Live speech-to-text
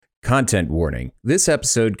Content warning. This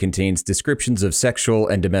episode contains descriptions of sexual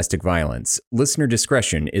and domestic violence. Listener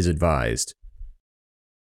discretion is advised.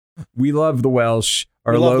 We love the Welsh.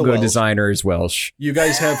 Our logo designer is Welsh. You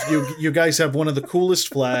guys have one of the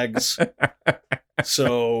coolest flags.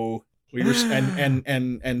 So we were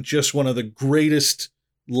and just one of the greatest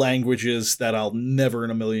languages that I'll never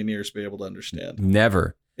in a million years be able to understand.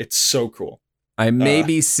 Never. It's so cool. I may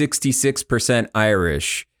be 66%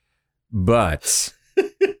 Irish, but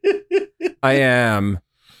I am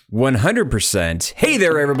 100%. Hey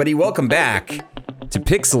there, everybody. Welcome back to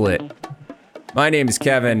Pixel It. My name is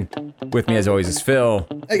Kevin. With me, as always, is Phil.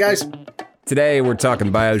 Hey, guys. Today, we're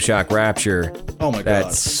talking BioShock Rapture. Oh, my God.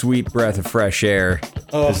 That sweet breath of fresh air.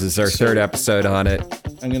 Oh, this is our third episode on it.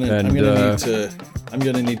 I'm gonna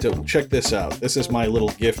need to check this out. This is my little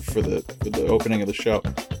gift for the opening of the show.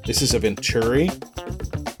 This is a Venturi.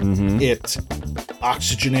 Mm-hmm. It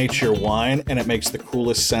oxygenates your wine, and it makes the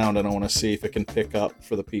coolest sound, and I want to see if it can pick up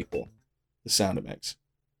for the people the sound it makes.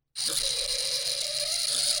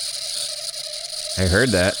 I heard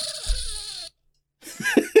that.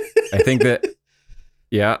 I think that,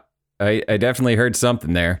 yeah, I definitely heard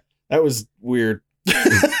something there. That was weird.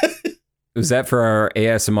 Was that for our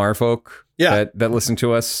ASMR folk? Yeah. That listen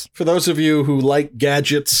to us? For those of you who like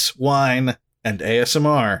gadgets, wine, and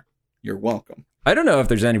ASMR, you're welcome. I don't know if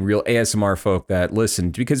there's any real ASMR folk that listen,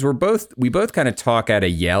 because we both kind of talk at a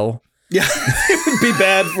yell. Yeah, it would be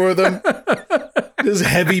bad for them. Just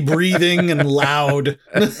heavy breathing and loud.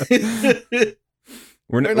 It's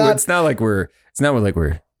not like we're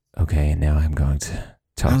okay. And now I'm going to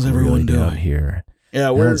talk. How's everyone doing out here?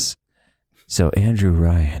 Yeah, so Andrew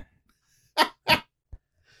Ryan.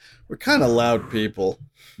 We're kind of loud people.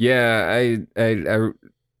 Yeah, I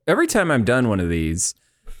every time I'm done one of these,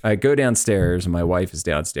 I go downstairs and my wife is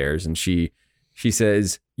downstairs and she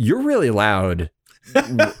says, "You're really loud."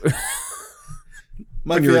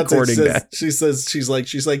 My fiance says, she's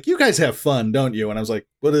like, "You guys have fun, don't you?" And I was like,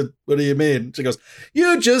 what do you mean? She goes,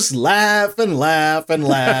 "You just laugh and laugh and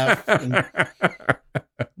laugh." And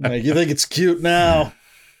like, you think it's cute now?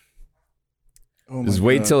 Oh, just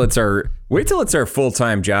wait till it's our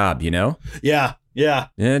full-time job, you know? Yeah.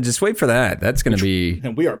 Just wait for that. That's going to be,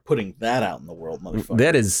 and we are putting that out in the world, motherfucker.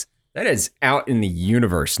 That is out in the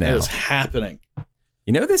universe now. That is happening.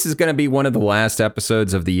 You know, this is going to be one of the last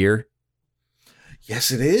episodes of the year.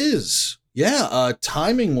 Yes, it is. Yeah,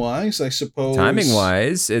 timing-wise, I suppose.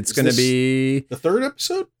 Timing-wise, it's going to be... the third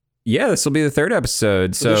episode? Yeah, this will be the third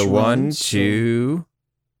episode. So 1, 2,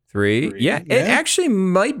 3. Yeah, it actually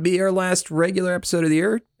might be our last regular episode of the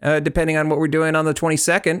year, depending on what we're doing on the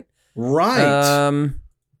 22nd. Right.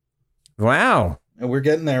 Wow. And we're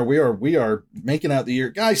getting there. We are making out the year.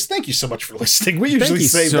 Guys, thank you so much for listening. We usually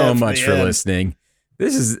say that. Thank you so much for listening.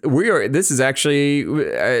 We're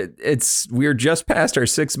just past our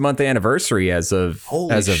 6-month anniversary as of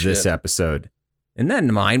this episode. Isn't that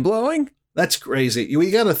mind blowing? That's crazy. We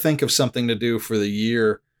got to think of something to do for the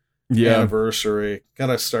year anniversary. Got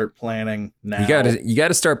to start planning now. You got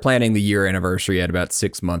to start planning the year anniversary at about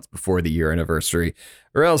 6 months before the year anniversary,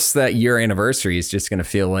 or else that year anniversary is just going to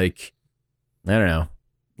feel like, I don't know,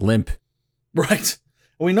 limp. Right.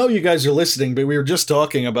 We know you guys are listening, but we were just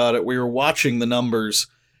talking about it. We were watching the numbers,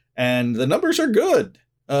 and the numbers are good.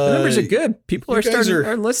 The numbers are good. People are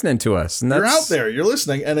listening to us, and you're out there. You're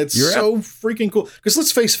listening, and it's so freaking cool. Because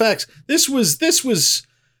let's face facts. This was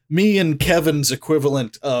me and Kevin's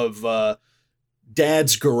equivalent of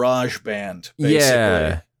Dad's Garage Band.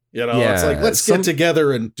 Basically. Yeah, it's like let's get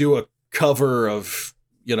together and do a cover of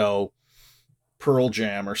Pearl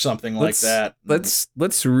Jam or something like that.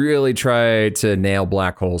 Let's really try to nail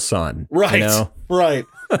Black Hole Sun. Right. Right.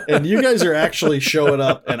 And you guys are actually showing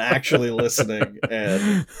up and actually listening,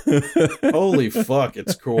 and holy fuck,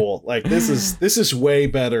 it's cool. Like this is way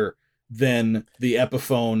better than the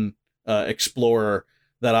Epiphone Explorer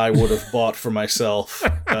that I would have bought for myself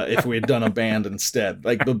if we had done a band instead.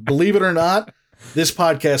 Like, but believe it or not, this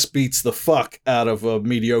podcast beats the fuck out of a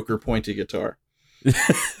mediocre pointy guitar.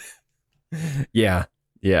 Yeah.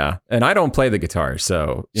 And I don't play the guitar,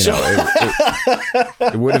 so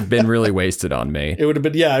it would have been really wasted on me. It would have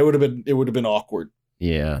been awkward.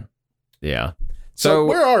 Yeah. So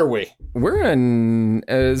where are we? We're in,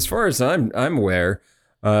 as far as I'm aware,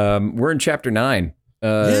 we're in chapter 9.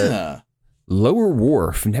 Lower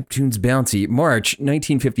Wharf, Neptune's Bounty, March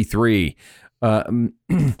 1953.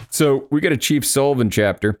 So we got a Chief Sullivan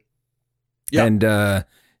chapter. Yeah. And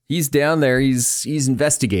he's down there. He's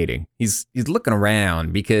investigating. He's looking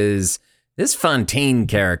around because this Fontaine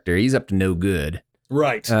character, he's up to no good.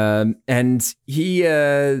 Right. And he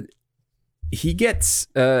gets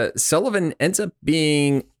Sullivan ends up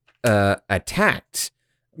being attacked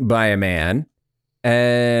by a man,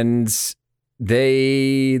 and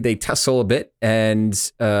they tussle a bit, and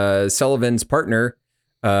Sullivan's partner,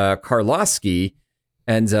 Karlowski,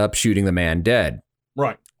 ends up shooting the man dead.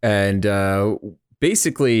 Right. And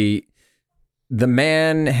basically, the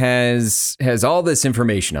man has all this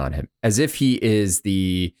information on him, as if he is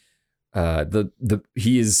he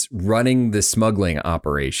is running the smuggling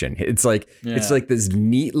operation. It's like this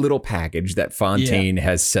neat little package that Fontaine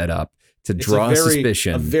has set up to draw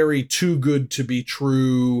suspicion. A very too good to be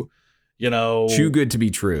true, too good to be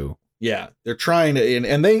true. Yeah, they're trying to,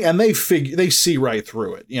 and they see right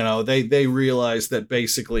through it. They realize that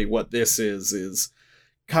basically what this is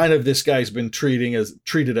kind of, this guy's been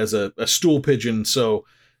treated as a stool pigeon, so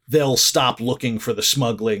they'll stop looking for the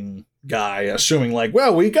smuggling guy, assuming like,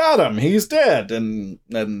 well, we got him, he's dead, and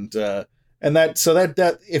that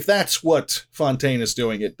if that's what Fontaine is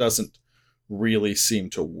doing, it doesn't really seem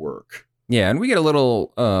to work. Yeah, and we get a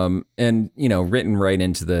little, written right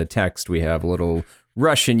into the text, we have a little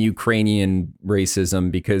Russian-Ukrainian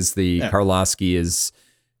racism, because Karlowski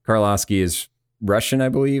is Russian, I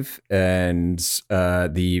believe, and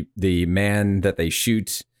the man that they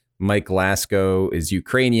shoot, Mike Lasko, is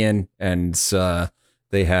Ukrainian, and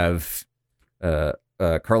they have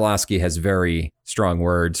Karlowski has very strong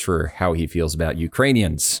words for how he feels about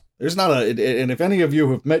Ukrainians. There's not and if any of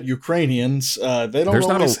you have met Ukrainians, they don't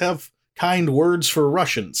always have kind words for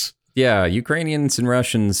Russians. Yeah, Ukrainians and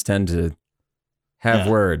Russians tend to have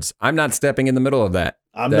words. I'm not stepping in the middle of that.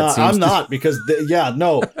 I'm not because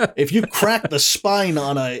if you crack the spine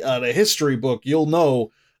on a history book, you'll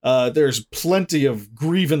know there's plenty of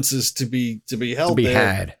grievances to be held there.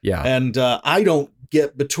 Had. Yeah. And I don't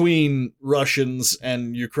get between Russians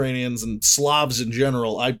and Ukrainians and Slavs in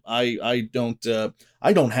general. I don't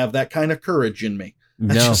have that kind of courage in me.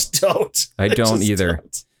 No, I just don't. I don't either.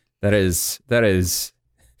 Don't. That is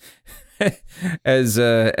as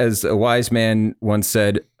a wise man once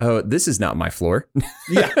said, "Oh, this is not my floor."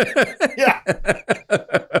 Yeah.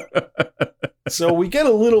 So we get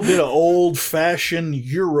a little bit of old-fashioned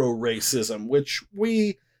Euro racism, which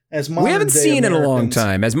we haven't seen in a long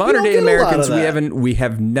time. As modern day Americans, we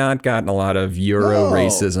have not gotten a lot of Euro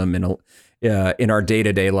racism in our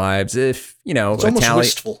day-to-day lives. If it's almost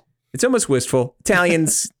wistful. It's almost wistful.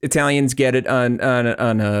 Italians get it on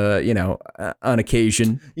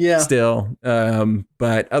occasion. Yeah. Still,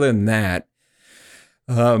 but other than that,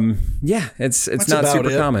 it's not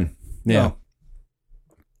super common. Yeah. No.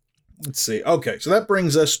 Let's see. Okay, so that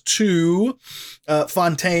brings us to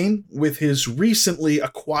Fontaine with his recently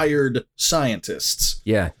acquired scientists.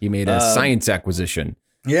 Yeah, he made a science acquisition.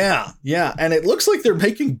 Yeah, and it looks like they're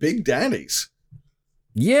making big daddies.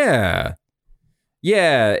 Yeah.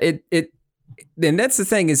 Yeah, it and that's the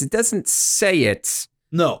thing, is it doesn't say it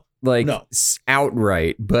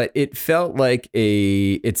outright, but it felt like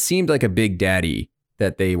it seemed like a big daddy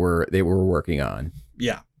that they were working on.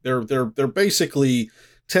 Yeah. They're basically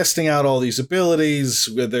testing out all these abilities.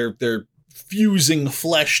 They're fusing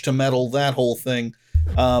flesh to metal, that whole thing.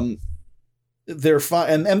 They're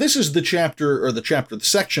fine, and this is the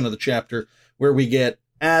section of the chapter where we get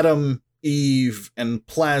Adam, Eve, and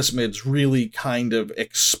plasmids really kind of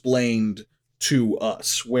explained to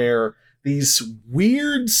us, where these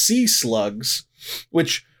weird sea slugs,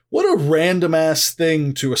 which, what a random ass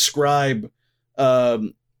thing to ascribe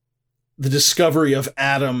the discovery of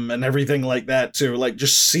Adam and everything like that to, like,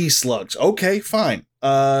 just sea slugs. Okay, fine.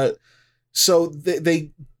 So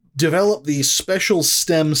they develop these special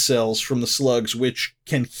stem cells from the slugs which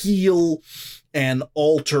can heal and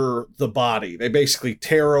alter the body. They basically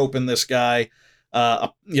tear open this guy,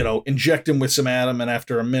 inject him with some Adam, and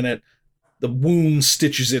after a minute, the wound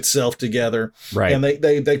stitches itself together. Right. And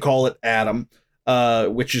they call it Adam,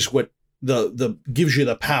 which is what the gives you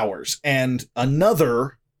the powers. And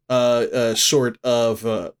another sort of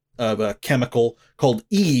a chemical called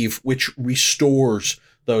Eve, which restores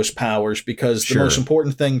those powers, because the most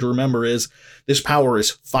important thing to remember is this power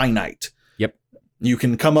is finite. You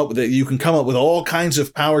can come up with all kinds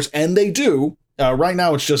of powers, and they do. Right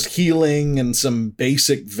now, it's just healing and some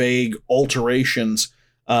basic, vague alterations.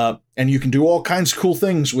 And you can do all kinds of cool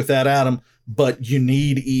things with that atom, but you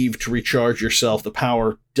need Eve to recharge yourself. The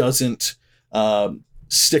power doesn't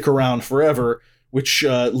stick around forever, which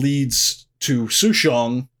leads to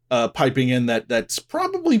Sushong piping in that's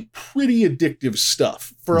probably pretty addictive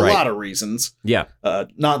stuff for a lot of reasons. Yeah.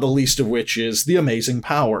 Not the least of which is the amazing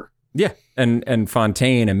power. Yeah, and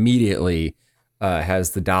Fontaine immediately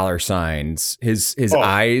has the dollar signs. His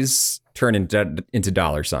eyes turn into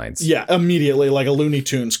dollar signs. Yeah, immediately, like a Looney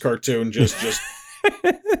Tunes cartoon, just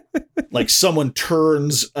Like someone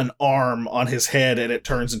turns an arm on his head and it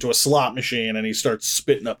turns into a slot machine and he starts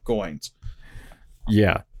spitting up coins.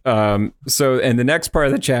 Yeah. So in the next part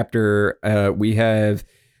of the chapter, we have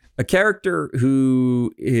a character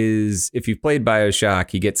who is, if you've played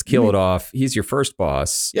BioShock, he gets killed off. He's your first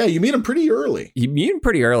boss. Yeah, you meet him pretty early.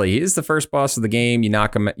 He is the first boss of the game. You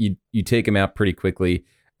knock him, you take him out pretty quickly.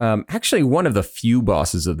 Actually, one of the few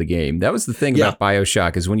bosses of the game. That was the thing about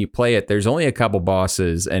BioShock, is when you play it, there's only a couple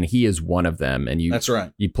bosses, and he is one of them. And that's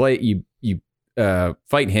right. You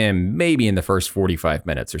fight him maybe in the first 45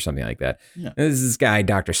 minutes or something like that. Yeah. This is this guy,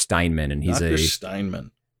 Dr. Steinman, and Dr.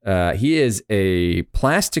 Steinman. He is a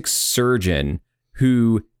plastic surgeon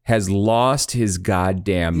who has lost his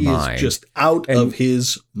goddamn mind. He is just out of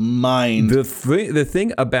his mind. The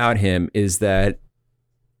thing about him is that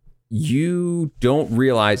you don't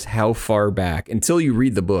realize how far back, until you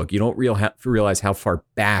read the book, you don't realize how far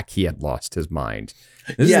back he had lost his mind.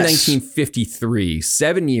 This is 1953,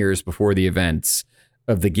 7 years before the events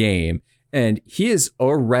of the game, and he is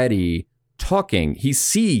already talking. He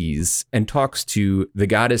sees and talks to the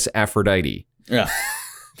goddess Aphrodite. Yeah.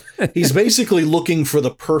 He's basically looking for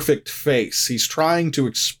the perfect face. He's trying to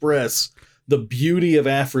express the beauty of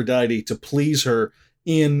Aphrodite to please her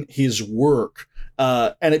in his work.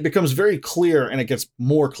 And it becomes very clear, and it gets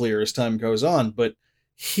more clear as time goes on, but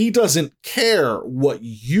he doesn't care what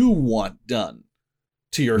you want done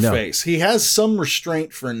to your face. He has some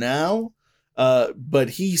restraint for now,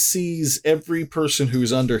 but he sees every person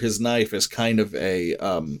who's under his knife as kind of a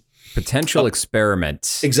potential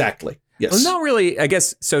experiment. Exactly. Yes. Well, not really, I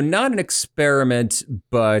guess. So not an experiment,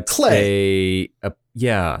 but clay.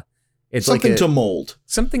 Yeah. It's something to mold.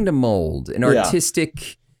 Something to mold. An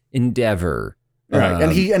artistic endeavor. Right.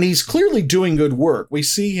 And he's clearly doing good work. We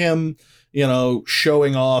see him,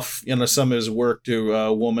 showing off, some of his work to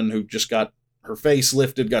a woman who just got her face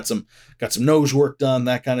lifted, got some nose work done,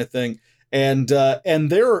 that kind of thing. And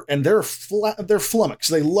they're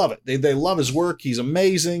flummoxed. They love it. They love his work. He's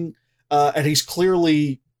amazing. And he's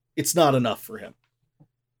clearly, it's not enough for him.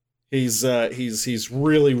 He's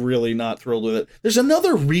really, really not thrilled with it. There's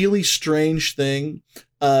another really strange thing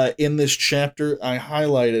in this chapter I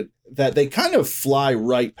highlighted that they kind of fly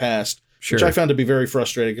right past, which I found to be very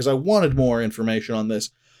frustrating because I wanted more information on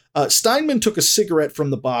this. Steinman took a cigarette from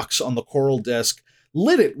the box on the coral desk,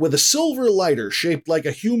 lit it with a silver lighter shaped like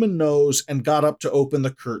a human nose, and got up to open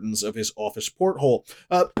the curtains of his office porthole.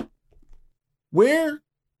 Where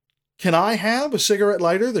can I have a cigarette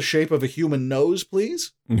lighter the shape of a human nose,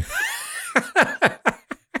 please?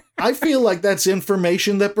 I feel like that's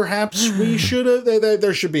information that perhaps we should have.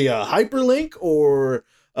 There should be a hyperlink or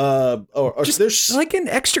just there's like an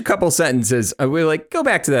extra couple sentences. We're like, go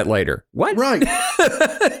back to that later. What? Right.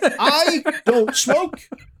 I don't smoke.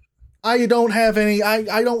 I don't have any.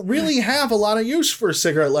 I don't really have a lot of use for a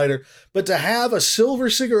cigarette lighter, but to have a silver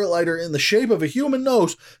cigarette lighter in the shape of a human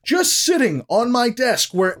nose just sitting on my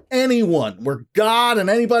desk where God and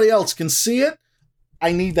anybody else can see it,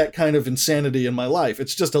 I need that kind of insanity in my life.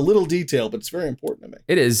 It's just a little detail, but it's very important to me.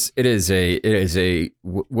 It is a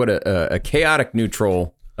chaotic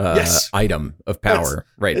neutral item of power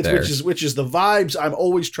there. Which is the vibes I'm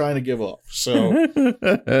always trying to give off. So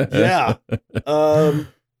yeah.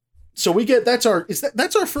 So we get that's our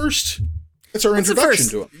introduction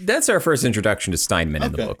to him. That's our first introduction to Steinman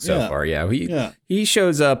in the book so far. Yeah. He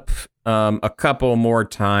shows up a couple more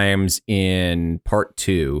times in part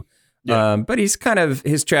 2. Yeah. But his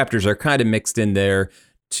chapters are kind of mixed in there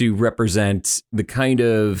to represent the kind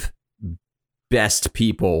of best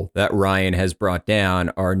people that Ryan has brought down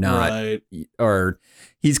are not, or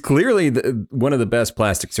he's clearly one of the best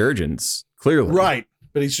plastic surgeons, clearly. Right.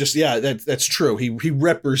 But he's just, that's true. He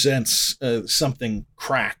represents something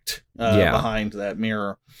cracked behind that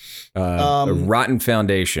mirror. A rotten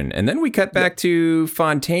foundation. And then we cut back to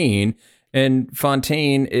Fontaine. And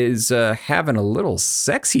Fontaine is having a little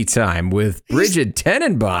sexy time with Bridget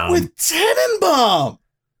Tenenbaum. With Tenenbaum!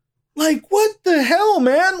 Like, what the hell,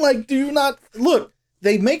 man? Like, do you not... Look,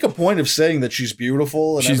 they make a point of saying that she's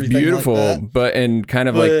beautiful and everything beautiful, like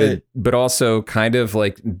that. But also kind of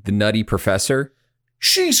like the nutty professor.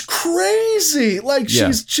 She's crazy. Like,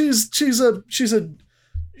 she's a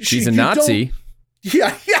Nazi.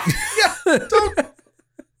 Yeah.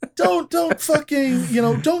 Don't fucking,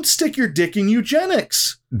 don't stick your dick in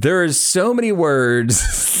eugenics. There's so many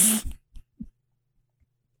words.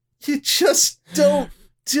 You just don't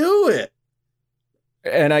do it.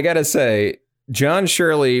 And I gotta say, John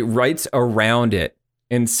Shirley writes around it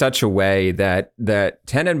in such a way that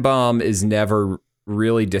Tenenbaum is never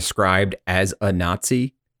really described as a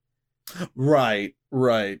Nazi. Right.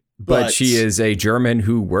 But she is a German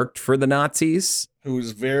who worked for the Nazis. Who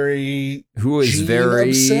is very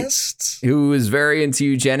obsessed. Who is very into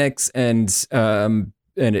eugenics and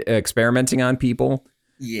experimenting on people.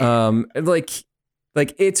 Yeah. Like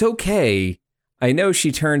it's okay. I know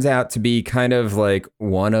she turns out to be kind of like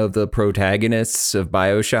one of the protagonists of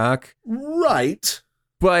BioShock. Right.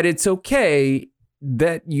 But it's okay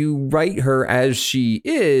that you write her as she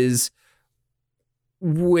is,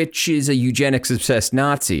 which is a eugenics obsessed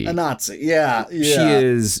Nazi. A Nazi, yeah. She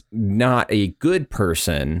is not a good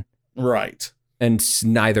person. Right. And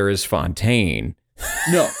neither is Fontaine.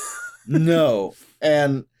 No.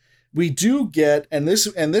 And we do get, and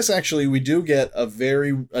this actually, we do get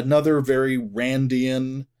another very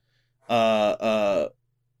Randian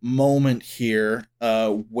moment here,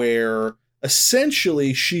 where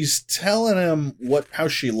essentially she's telling him how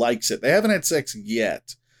she likes it. They haven't had sex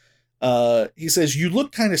yet. He says, "You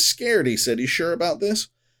look kind of scared," he said. "You sure about this?"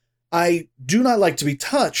 "I do not like to be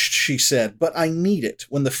touched," she said, "but I need it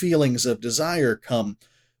when the feelings of desire come.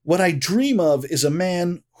 What I dream of is a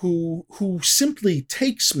man who simply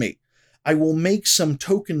takes me. I will make some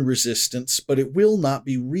token resistance, but it will not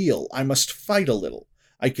be real. I must fight a little.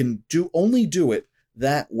 I can only do it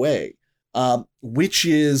that way." Which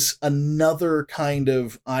is another kind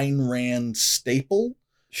of Ayn Rand staple.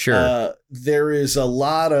 Sure. There is a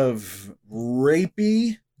lot of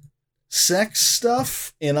rapey sex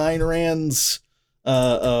stuff in Ayn Rand's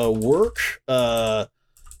work.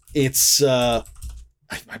 It's I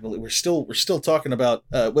believe we're still talking about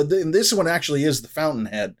and this one actually is the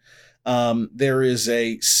Fountainhead. There is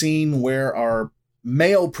a scene where our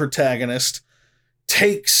male protagonist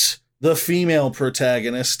takes the female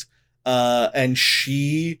protagonist, and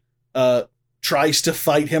she tries to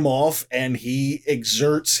fight him off, and he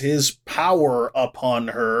exerts his power upon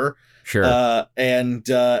her. Sure. And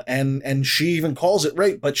she even calls it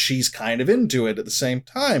rape, but she's kind of into it at the same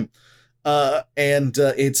time.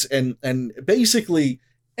 It's basically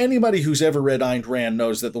anybody who's ever read Ayn Rand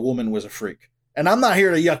knows that the woman was a freak. And I'm not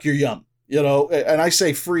here to yuck your yum, and I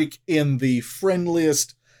say freak in the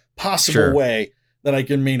friendliest possible way that I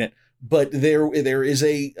can mean it. But there is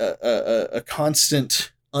a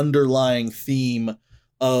constant underlying theme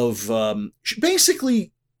of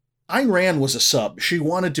basically Ayn Rand was a sub. She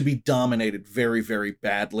wanted to be dominated very, very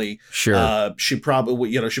badly. Sure. She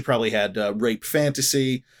probably had rape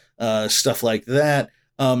fantasy, stuff like that.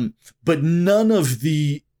 But none of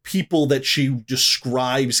the people that she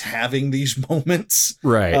describes having these moments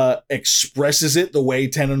expresses it the way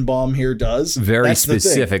Tenenbaum here does. Very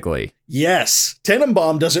specifically. Yes.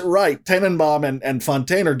 Tenenbaum does it right. Tenenbaum and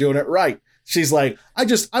Fontaine are doing it right. She's like,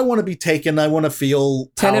 I want to be taken. I want to feel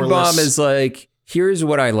powerless. Tenenbaum is like, here's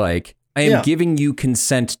what I like. I am giving you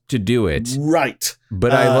consent to do it. Right.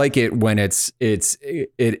 But I like it when it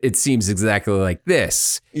seems exactly like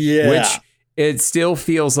this. Yeah. Which it still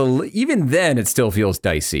feels even then it still feels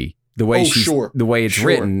dicey. The way the way it's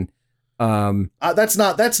written. That's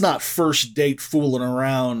not first date fooling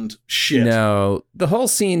around shit. No. The whole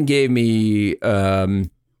scene gave me I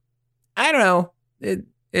don't know.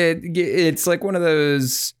 It's like one of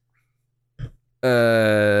those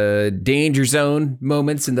danger zone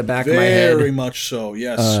moments in the back of my head. Very much so,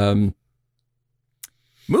 yes.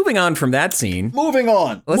 Moving on from that scene.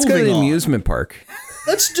 Let's go to the amusement park.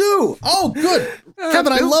 Let's do. Oh, good.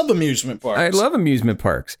 Kevin, I love amusement parks. I love amusement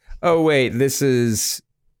parks. Oh, wait, this is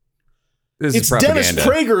propaganda. Dennis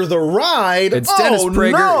Prager, the ride. It's Dennis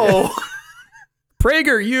Prager. No.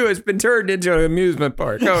 Prager U has been turned into an amusement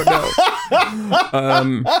park. Oh,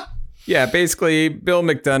 no. Yeah, basically, Bill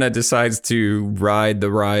McDonough decides to ride the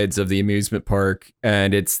rides of the amusement park,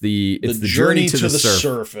 and it's the journey to the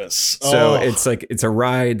surface. So it's a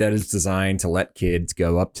ride that is designed to let kids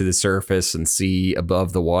go up to the surface and see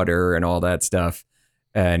above the water and all that stuff,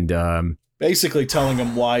 and basically telling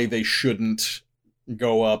them why they shouldn't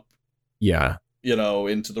go up. Yeah,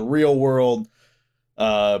 into the real world.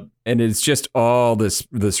 And it's just all this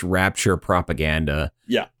rapture propaganda.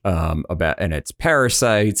 Yeah. And it's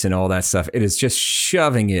parasites and all that stuff. It is just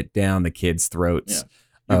shoving it down the kids' throats.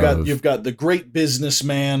 Yeah. You've got the great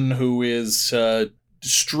businessman who is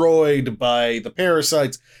destroyed by the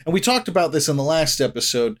parasites. And we talked about this in the last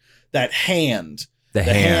episode, that hand. The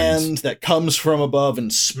hand that comes from above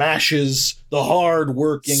and smashes the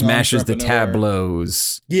hard-working smashes the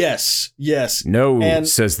tableaus. Yes. No,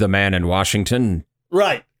 says the man in Washington.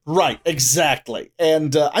 Right, exactly.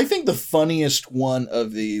 And I think the funniest one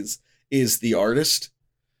of these is the artist.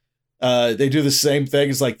 They do the same thing.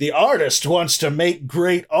 It's like, the artist wants to make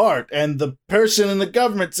great art, and the person in the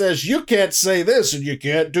government says, you can't say this, and you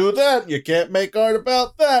can't do that, and you can't make art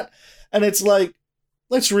about that. And it's like,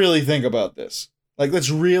 let's really think about this. Like,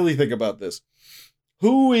 let's really think about this.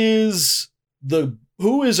 Who is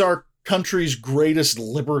our country's greatest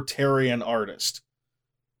libertarian artist?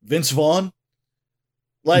 Vince Vaughn?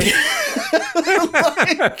 Like,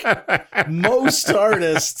 like most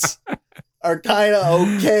artists are kind of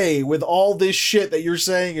okay with all this shit that you're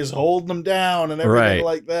saying is holding them down and everything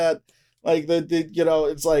like that. Like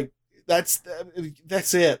it's like that's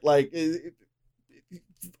it. Like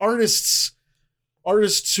artists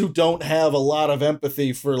who don't have a lot of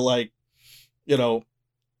empathy for like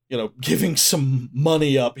giving some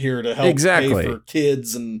money up here to help pay for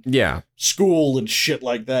kids and school and shit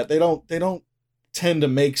like that. They don't tend to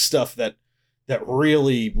make stuff that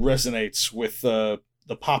really resonates with the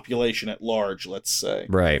population at large, let's say.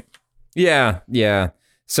 Right. Yeah.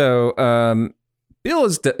 So Bill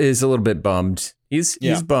is a little bit bummed. He's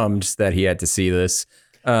bummed that he had to see this.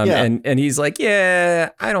 And he's like,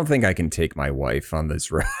 I don't think I can take my wife on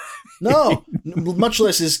this ride. No, much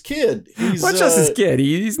less his kid. He's not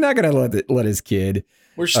going to let his kid.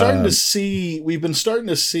 We've been starting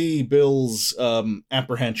to see Bill's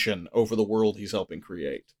apprehension over the world he's helping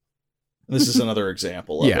create. This is another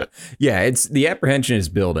example of it. Yeah, it's the apprehension is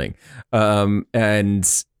building.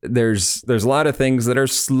 And there's a lot of things that are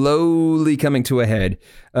slowly coming to a head.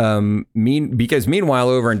 Because meanwhile,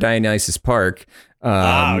 over in Dionysus Park, we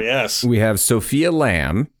have Sophia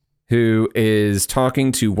Lamb, who is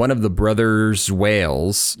talking to one of the brothers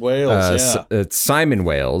Wales, Simon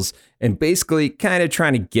Wales, and basically kind of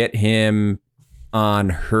trying to get him on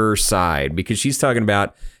her side because she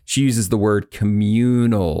uses the word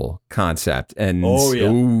communal concept, and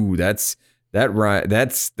that's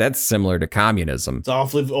similar to communism. It's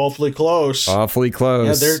awfully close. Awfully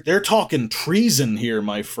close. Yeah, they're talking treason here,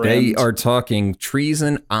 my friend. They are talking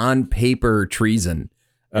treason on paper treason.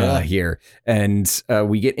 Here. And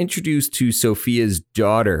we get introduced to Sophia's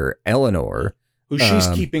daughter, Eleanor. Who she's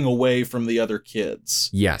keeping away from the other kids.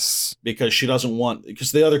 Yes. Because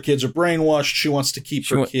because the other kids are brainwashed. She wants to keep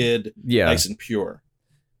her kid nice and pure.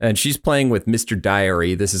 And she's playing with Mr.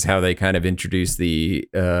 Diary. This is how they kind of introduce the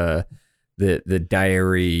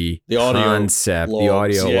diary concept, the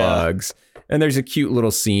audio logs. And there's a cute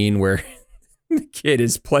little scene where the kid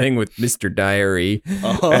is playing with Mr. Diary,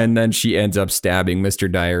 and then she ends up stabbing Mr.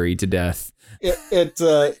 Diary to death.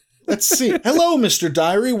 Let's see. Hello, Mr.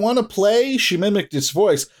 Diary. Want to play? She mimicked his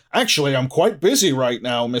voice. Actually, I'm quite busy right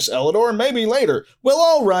now, Miss Eleanor. Maybe later. Well,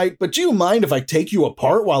 all right, but do you mind if I take you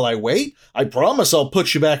apart while I wait? I promise I'll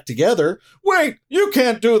put you back together. Wait, you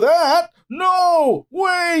can't do that. No,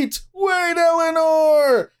 wait,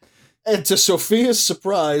 Eleanor. And to Sophia's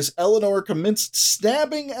surprise, Eleanor commenced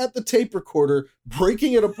stabbing at the tape recorder,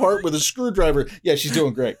 breaking it apart with a screwdriver. Yeah, she's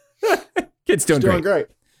doing great. Kid's doing great.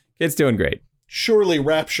 Kid's doing great. Surely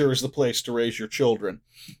Rapture is the place to raise your children.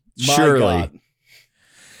 Surely. God.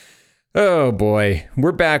 Oh boy,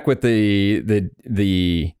 we're back with the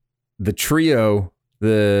trio,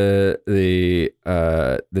 the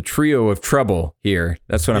trio of trouble here.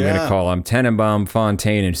 That's what I'm going to call them: Tenenbaum,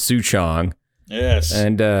 Fontaine, and Suchong. Yes.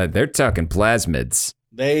 And they're talking plasmids.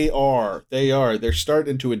 They are. They're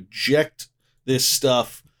starting to inject this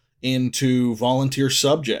stuff into volunteer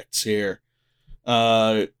subjects here.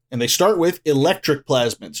 And they start with electric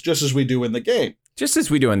plasmids, just as we do in the game.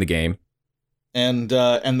 And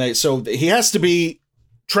so he has to be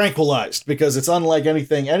tranquilized because it's unlike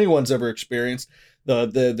anything anyone's ever experienced.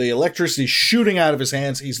 The electricity shooting out of his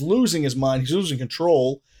hands. He's losing his mind. He's losing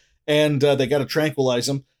control. And they got to tranquilize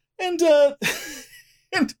him.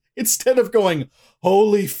 And instead of going,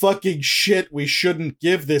 holy fucking shit, we shouldn't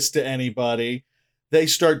give this to anybody, they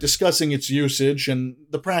start discussing its usage and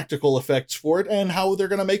the practical effects for it and how they're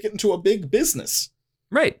going to make it into a big business.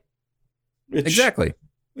 Right. Exactly.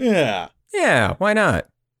 Yeah. Yeah, why not?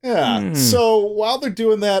 Yeah. So while they're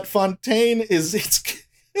doing that, Fontaine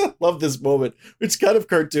I love this moment. It's kind of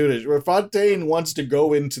cartoonish where Fontaine wants to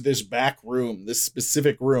go into this back room, this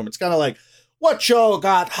specific room. It's kind of like, what y'all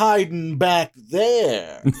got hiding back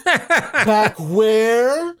there? Back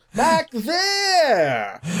where? Back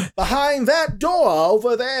there. Behind that door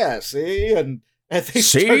over there, see? And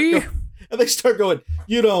they start going,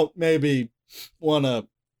 you don't maybe want to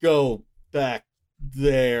go back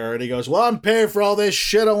there. And he goes, well, I'm paying for all this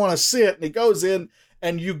shit. I want to see it. And he goes in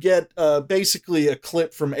and you get basically a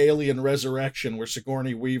clip from Alien Resurrection where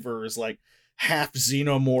Sigourney Weaver is like, half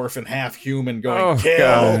xenomorph and half human going,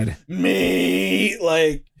 kill me.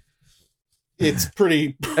 Like, it's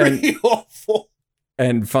pretty awful.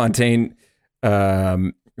 And Fontaine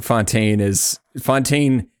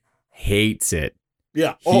hates it.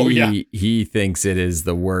 Yeah. He thinks it is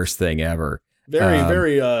the worst thing ever.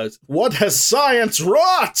 Very, what has science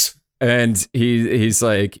wrought? And he's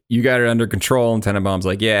like, you got it under control. And Tenenbaum's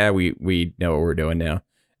like, yeah, we know what we're doing now.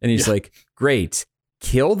 And he's like, great,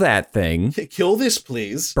 kill that thing. Kill this,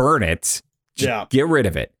 please. Burn it. Just get rid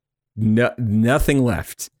of it. Nothing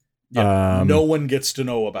left. Yeah, no one gets to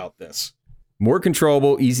know about this. More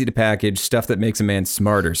controllable, easy to package, stuff that makes a man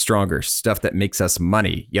smarter, stronger, stuff that makes us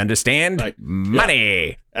money. You understand? Right. Money.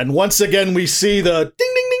 Yeah. And once again, we see the ding,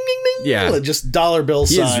 ding, ding, ding, ding. Yeah. Just dollar bill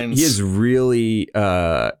signs. He is really,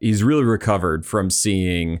 he's really recovered from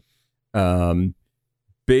seeing,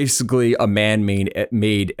 basically a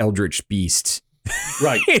man-made eldritch beast.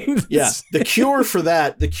 Right. Yeah. The cure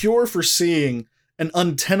for seeing an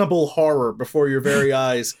untenable horror before your very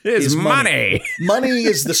eyes is money. Money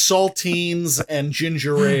is the saltines and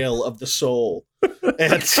ginger ale of the soul.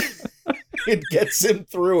 And it gets him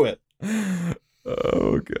through it.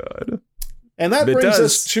 Oh, God. And that brings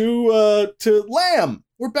us to Lamb.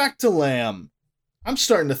 We're back to Lamb. I'm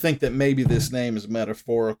starting to think that maybe this name is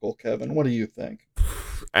metaphorical, Kevin. What do you think?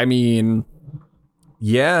 I mean,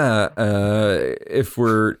 yeah. If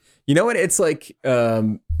we're... You know what? It's like...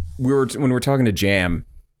 when we're talking to Jam,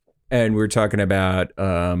 and we're talking about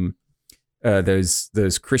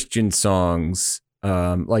those Christian songs,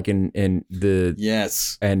 like in the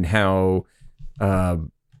and how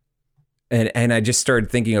and I just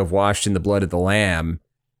started thinking of Washed in the Blood of the Lamb.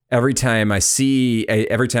 Every time I see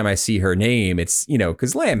her name, it's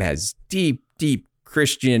because Lamb has deep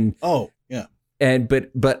Christian. Oh yeah, and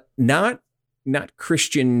but not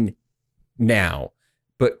Christian now.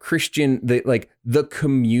 But Christian, the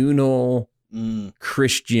communal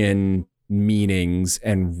Christian meanings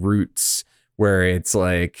and roots, where it's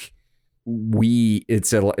like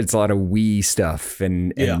it's a lot of we stuff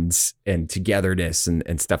and togetherness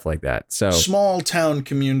and stuff like that. So small town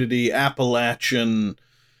community, Appalachian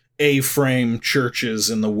A-frame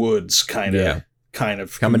churches in the woods, kind of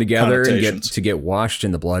coming together and get washed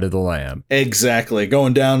in the blood of the Lamb. Exactly,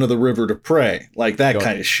 going down to the river to pray, like that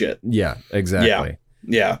kind of shit. Yeah, exactly.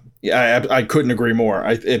 Yeah, I couldn't agree more.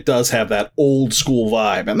 It does have that old school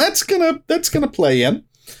vibe, and that's gonna play in.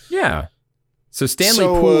 Yeah. So Stanley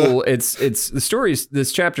Poole, it's the stories.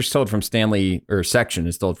 This chapter's told from Stanley, or section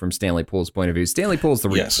is told from Stanley Poole's point of view. Stanley Poole's the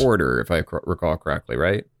reporter, if I recall correctly,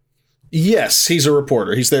 right? Yes, he's a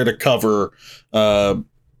reporter. He's there to cover. Well,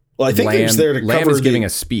 I think he's there to cover. Lamb is giving a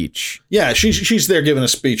speech. Yeah, she's there giving a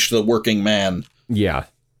speech to the working man. Yeah,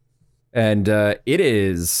 and it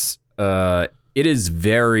is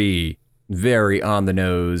very, very on the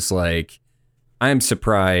nose. Like, I'm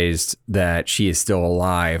surprised that she is still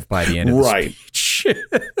alive by the end of the speech.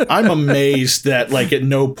 I'm amazed that, like, at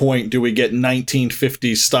no point do we get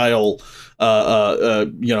 1950s style,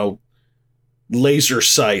 laser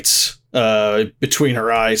sights between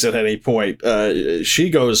her eyes at any point. She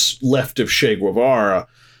goes left of Che Guevara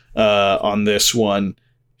on this one.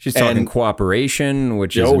 She's talking cooperation,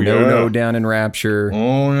 which is a no-no down in Rapture.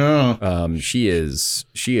 Oh yeah. She is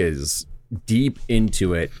deep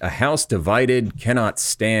into it. A house divided cannot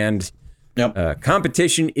stand. Yep.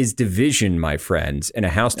 Competition is division, my friends, and a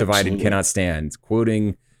house divided cannot stand.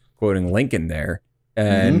 Quoting Lincoln there,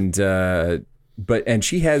 and and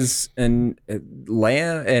she has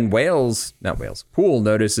Poole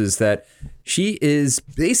notices that she is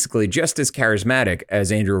basically just as charismatic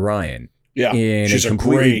as Andrew Ryan. Yeah, she's a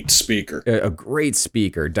great speaker. A great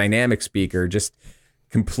speaker, dynamic speaker, just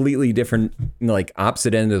completely different, like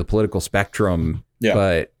opposite end of the political spectrum,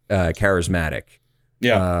 but charismatic.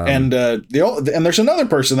 Yeah, and there's another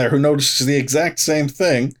person there who notices the exact same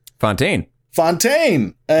thing. Fontaine,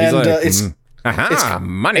 and like,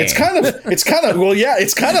 money. It's kind of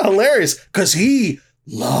hilarious because he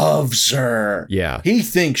loves her. Yeah, he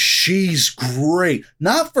thinks she's great,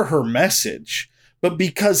 not for her message, but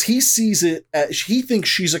because he sees it, he thinks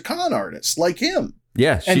she's a con artist like him.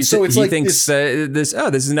 Yeah, and so it's he like thinks this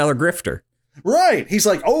is another grifter. Right. He's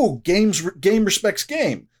like, oh, game respects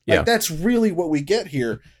game. Like that's really what we get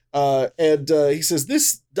here. And he says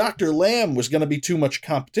this Dr. Lamb was going to be too much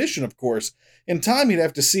competition, of course. In time, he'd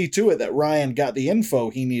have to see to it that Ryan got the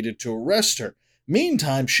info he needed to arrest her.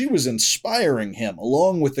 Meantime, she was inspiring him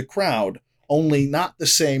along with the crowd, only not the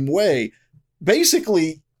same way.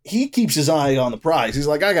 Basically, he keeps his eye on the prize. He's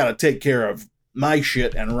like, I got to take care of my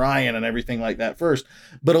shit and Ryan and everything like that first.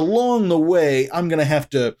 But along the way, I'm going to have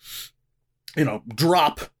to,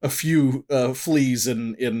 drop a few fleas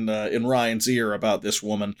in Ryan's ear about this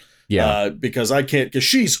woman. Yeah. Because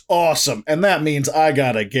she's awesome. And that means I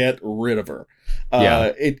got to get rid of her.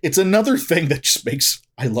 It's another thing that just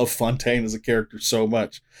I love Fontaine as a character so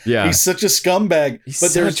much. Yeah. He's such a scumbag. He's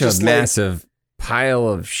such a massive pile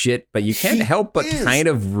of shit, but you can't help but kind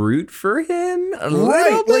of root for him a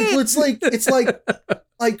little bit. It's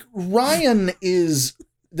like Ryan is.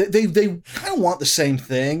 They kind of want the same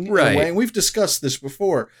thing, right? In a way. And we've discussed this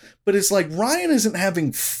before, but it's like Ryan isn't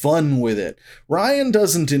having fun with it. Ryan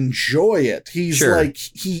doesn't enjoy it. He's like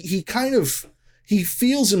he kind of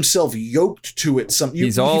feels himself yoked to it.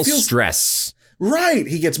 He's all stress. Right.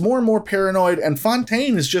 He gets more and more paranoid, and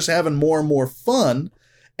Fontaine is just having more and more fun.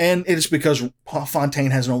 And it's because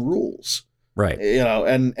Fontaine has no rules. Right.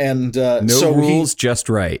 And no so rules, just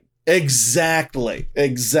right. Exactly.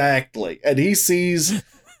 And he sees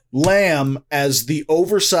Lamb as the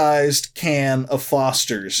oversized can of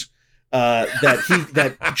Foster's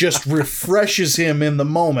that just refreshes him in the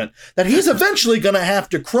moment, that he's eventually going to have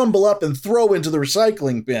to crumble up and throw into the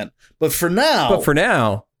recycling bin. But for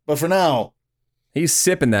now, he's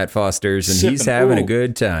sipping that Foster's and he's having a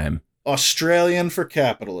good time. Australian for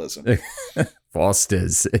capitalism.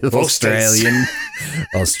 Foster's.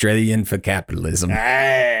 Australian for capitalism.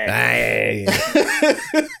 Aye.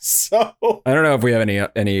 So I don't know if we have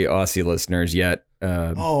any Aussie listeners yet.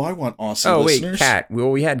 I want Aussie listeners. Wait, Cat. Well,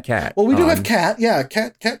 we had Cat. Well, we do have Cat. Yeah,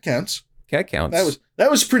 Cat counts. Cat counts. That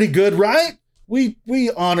was pretty good, right? We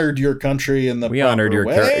honored your country in the we honored your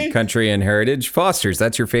country and heritage. Foster's.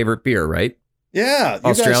 That's your favorite beer, right? Yeah, you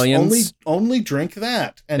Australians guys only drink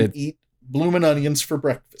that and eat bloomin' onions for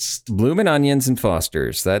breakfast. Bloomin' onions and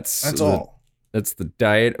Foster's. That's all. That's the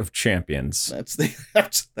diet of champions.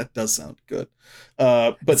 That does sound good.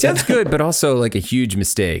 But it sounds good, but also like a huge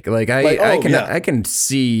mistake. Like I can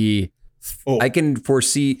see, I can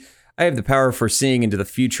foresee. I have the power of foreseeing into the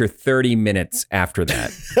future 30 minutes after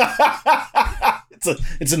that.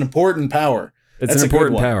 It's an important power. It's an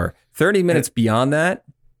important power. 30 minutes beyond that,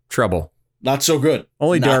 trouble. Not so good.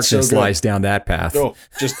 Only darkness lies down that path. Oh,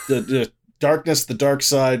 just the darkness, the dark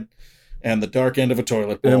side, and the dark end of a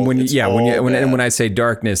toilet bowl. And when I say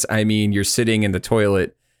darkness, I mean you're sitting in the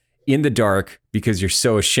toilet in the dark because you're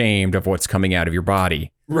so ashamed of what's coming out of your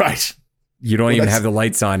body. Right. You don't even have the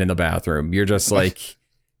lights on in the bathroom. You're just like,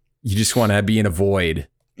 you just want to be in a void.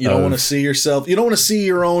 You don't want to see yourself. You don't want to see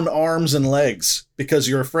your own arms and legs because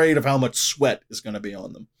you're afraid of how much sweat is going to be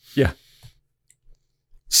on them. Yeah.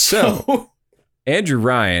 So Andrew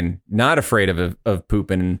Ryan, not afraid of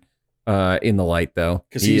pooping in the light though,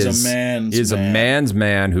 because he's a man's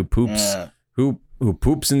man who poops who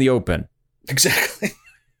poops in the open. Exactly.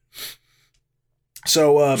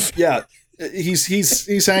 So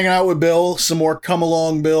he's hanging out with Bill. Some more come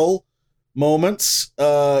along Bill moments,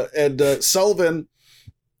 and Sullivan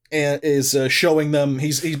is showing them.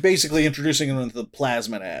 He's basically introducing them to the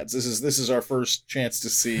plasmid ads. This is our first chance to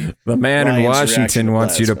see the man Ryan's in Washington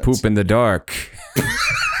wants you to poop in the dark.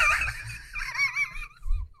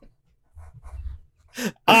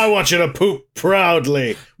 I want you to poop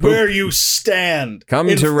proudly where you stand. Come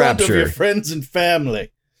in to front Rapture. Of your friends and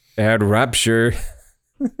family. At Rapture.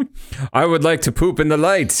 I would like to poop in the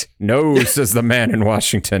light. No, says the man in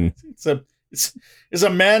Washington. Is a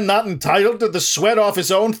man not entitled to the sweat off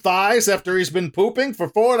his own thighs after he's been pooping for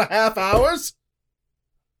 4.5 hours?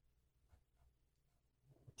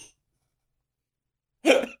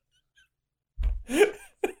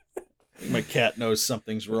 My cat knows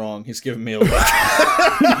something's wrong. He's giving me a look.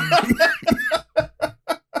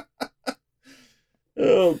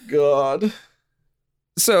 Oh, God.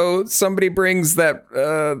 So somebody brings that.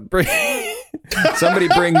 Somebody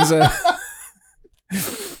brings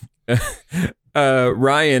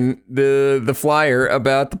Ryan the flyer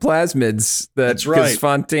about the plasmids. That's right. Because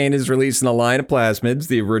Fontaine is releasing a line of plasmids.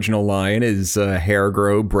 The original line is Hair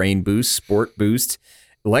Grow, Brain Boost, Sport Boost,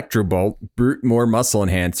 Electrobolt, Brute More Muscle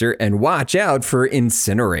Enhancer, and watch out for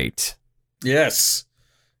Incinerate. Yes.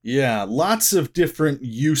 Yeah, lots of different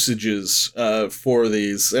usages for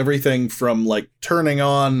these. Everything from like turning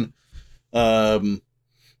on,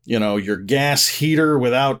 your gas heater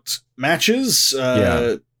without matches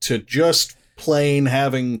to just plain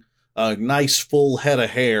having a nice full head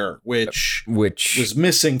of hair, which was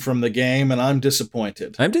missing from the game, and I'm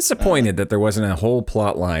disappointed. I'm disappointed that there wasn't a whole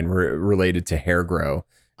plot line related to hair grow,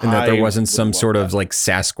 and that there wasn't some sort of like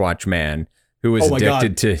Sasquatch man who was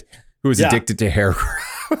addicted to hair grow.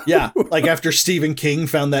 Yeah, like after Stephen King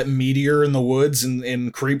found that meteor in the woods in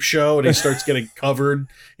Creepshow, and he starts getting covered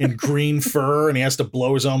in green fur, and he has to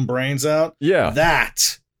blow his own brains out. Yeah,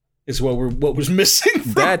 that is what was missing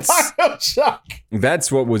from BioShock. That's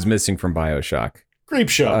what was missing from BioShock.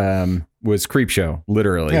 Creepshow was Creepshow,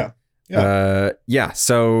 literally. Yeah.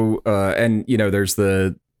 So and there's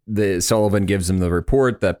the Sullivan gives him the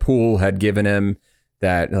report that Poole had given him.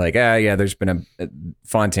 That there's been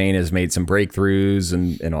Fontaine has made some breakthroughs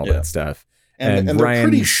and all that stuff. and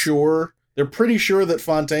they're pretty sure that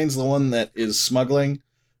Fontaine's the one that is smuggling,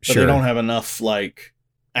 but they don't have enough like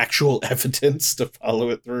actual evidence to follow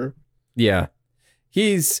it through. Yeah.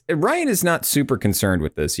 Ryan is not super concerned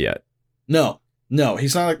with this yet. No,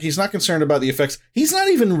 he's not concerned about the effects. He's not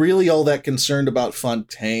even really all that concerned about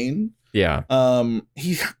Fontaine. Yeah.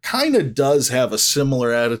 He kind of does have a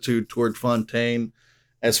similar attitude toward Fontaine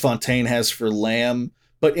as Fontaine has for Lamb,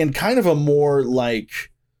 but in kind of a more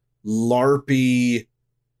like LARPy,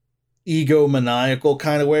 egomaniacal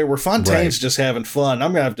kind of way, where Fontaine's just having fun. I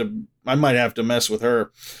might have to mess with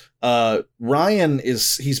her. Ryan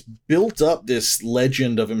he's built up this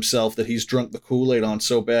legend of himself that he's drunk the Kool-Aid on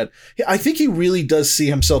so bad. I think he really does see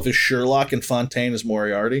himself as Sherlock and Fontaine as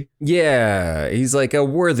Moriarty. Yeah, he's like a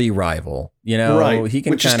worthy rival, Right. He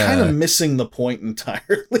can which is kind of missing the point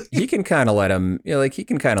entirely. He can kind of let him, he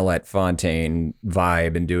can kind of let Fontaine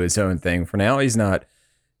vibe and do his own thing for now. He's not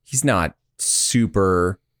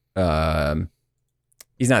super,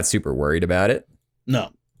 he's not super worried about it.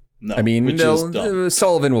 No. I mean,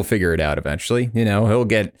 Sullivan will figure it out eventually. He'll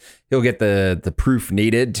get the proof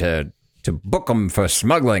needed to book him for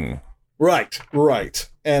smuggling. Right.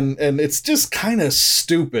 And it's just kind of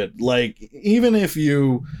stupid. Like, even if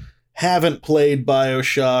you haven't played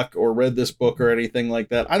BioShock or read this book or anything like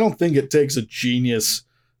that, I don't think it takes a genius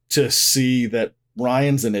to see that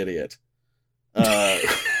Ryan's an idiot.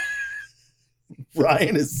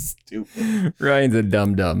 Ryan is stupid. Ryan's a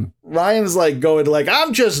dum-dum. Ryan's like going like,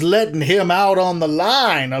 I'm just letting him out on the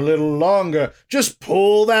line a little longer. Just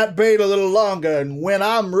pull that bait a little longer, and when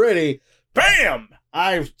I'm ready, bam!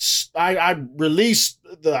 I release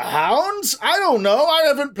the hounds? I don't know. I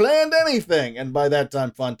haven't planned anything. And by that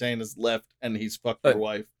time, Fontaine has left, and he's fucked her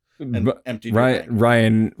wife and emptied her bank.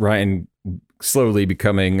 Ryan slowly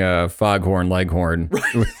becoming Foghorn Leghorn.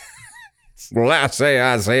 Right. Well, I say,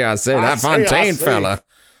 that Fontaine fella.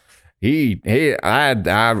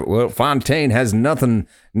 Well, Fontaine has nothing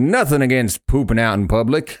against pooping out in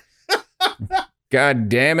public. God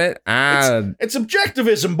damn it. It's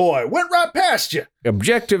objectivism, boy. Went right past you.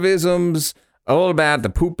 Objectivism's all about the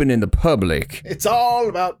pooping in the public. It's all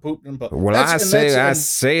about pooping in public. Well, I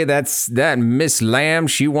say that's that Miss Lamb.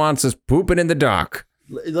 She wants us pooping in the dark.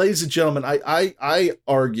 Ladies and gentlemen, I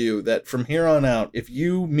argue that from here on out, if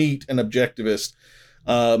you meet an objectivist,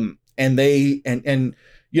 and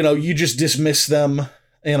you just dismiss them,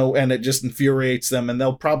 and it just infuriates them, and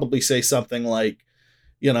they'll probably say something like,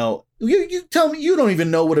 you tell me, you don't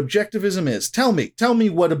even know what objectivism is. Tell me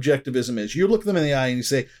what objectivism is. You look them in the eye and you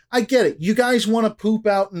say, I get it. You guys want to poop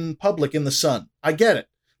out in public in the sun. I get it.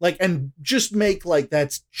 Like, and just make like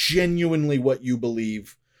that's genuinely what you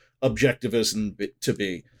believe objectivism to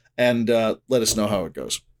be, and let us know how it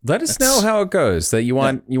goes. Let us know how it goes. That you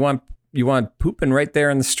want pooping right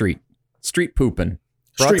there in the street pooping.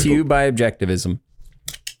 Brought to you by objectivism.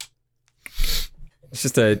 It's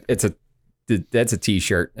just that's a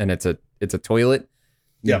t-shirt, and it's a toilet.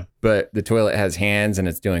 Yeah, but the toilet has hands and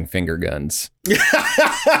it's doing finger guns.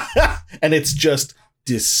 And it's just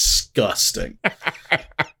disgusting.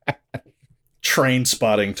 Train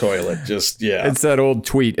spotting toilet, just it's that old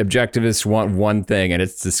tweet, objectivists want one thing and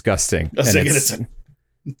it's disgusting.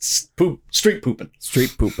 It's poop. Street pooping.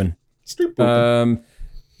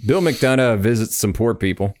 Bill McDonough visits some poor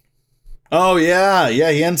people. Oh yeah,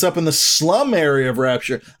 he ends up in the slum area of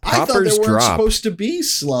Rapture. I thought there weren't supposed to be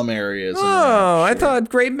slum areas. I thought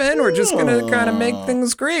great men were just gonna kind of make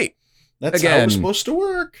things great. That's how it's supposed to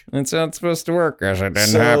work. That's how it's supposed to work. Guess it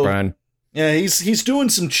didn't happen. Yeah, he's doing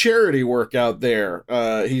some charity work out there.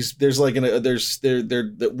 There's one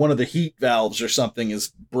of the heat valves or something is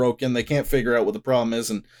broken. They can't figure out what the problem is,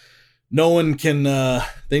 and no one can.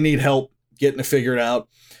 They need help getting it figured out.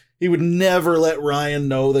 He would never let Ryan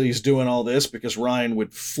know that he's doing all this because Ryan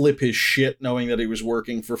would flip his shit knowing that he was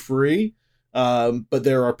working for free. But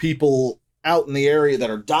there are people out in the area that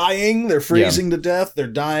are dying. They're freezing to death. They're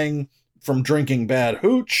dying from drinking bad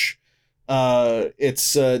hooch.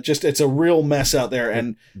 It's a real mess out there,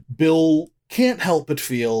 and Bill can't help but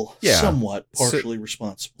feel somewhat partially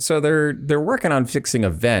responsible. So they're working on fixing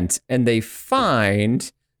a vent, and they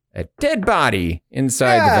find a dead body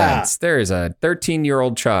inside the vents. There is a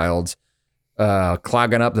 13-year-old child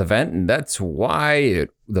clogging up the vent, and that's why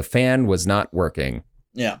the fan was not working.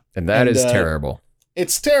 Yeah, and that is terrible.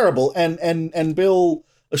 It's terrible, and Bill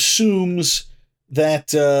assumes that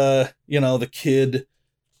the kid.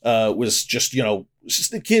 Was just,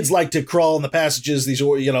 the kids like to crawl in the passages,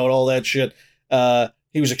 and all that shit.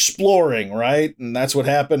 He was exploring, right? And that's what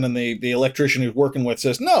happened. And the electrician he was working with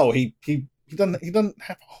says, no, he doesn't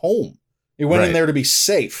have a home. He went in there to be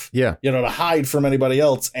safe, to hide from anybody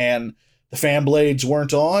else. And the fan blades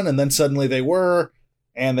weren't on, and then suddenly they were,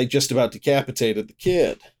 and they just about decapitated the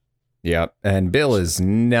kid. Yep. And Bill is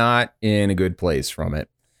not in a good place from it.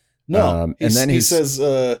 No. And then he says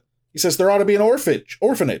there ought to be an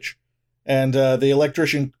orphanage. And the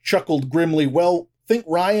electrician chuckled grimly, well, think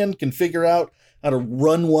Ryan can figure out how to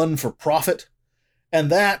run one for profit? And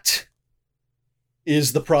that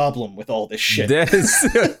is the problem with all this shit. That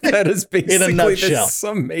is basically in a nutshell. The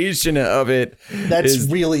summation of it. That's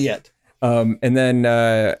really it. And then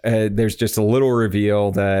there's just a little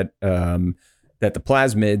reveal that that the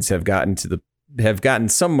plasmids have gotten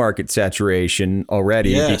some market saturation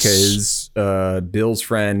already, because Bill's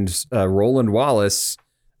friend Roland Wallace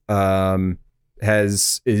uses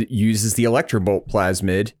the Electrobolt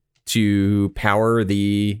plasmid to power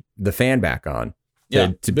the fan back on.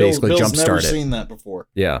 To basically Bill's jumpstart never it. seen that before.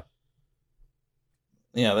 Yeah.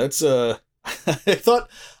 Yeah, that's I thought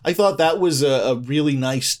that was a really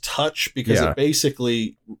nice touch, because it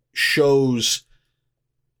basically shows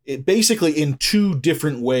it basically in two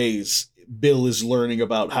different ways Bill is learning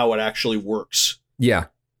about how it actually works. Yeah.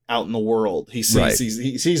 Out in the world. He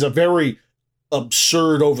sees a very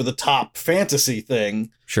absurd, over the top fantasy thing.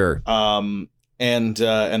 Sure. But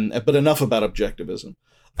enough about objectivism.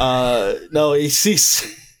 No, he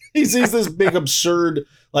sees this big absurd,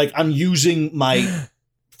 like, I'm using my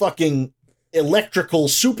fucking electrical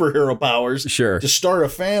superhero powers to start a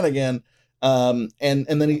fan again. And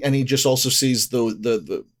then he just also sees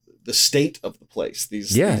the state of the place.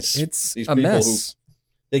 These people mess. Who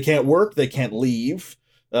they can't work, they can't leave.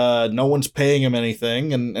 No one's paying them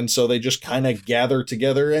anything, and so they just kind of gather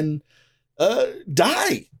together and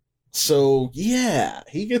die. So yeah,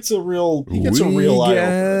 he gets a real eye opener.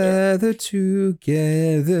 Gather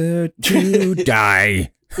together to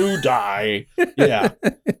die. To die. Yeah.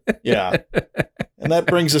 Yeah. And that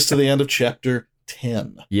brings us to the end of chapter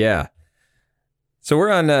 10. Yeah. So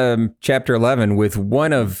we're on chapter 11 with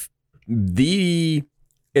one of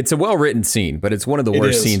it's a well-written scene, but it's one of the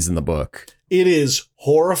worst scenes in the book. It is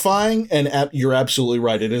horrifying, and you're absolutely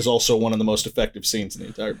right. It is also one of the most effective scenes in the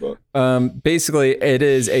entire book. Basically, it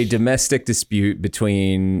is a domestic dispute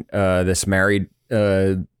between this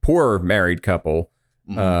poor married couple,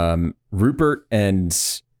 Rupert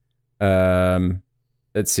and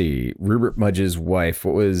let's see, Rupert Mudge's wife.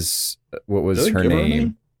 What was her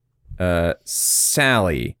name?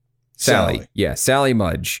 Sally. Yeah, Sally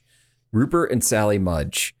Mudge. Rupert and Sally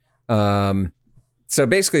Mudge. So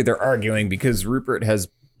basically they're arguing because Rupert has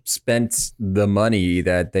spent the money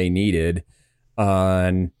that they needed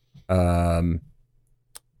on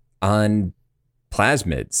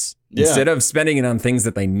plasmids instead of spending it on things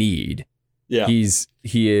that they need. Yeah.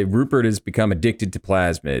 Rupert has become addicted to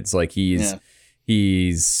plasmids. Like he's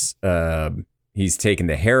taken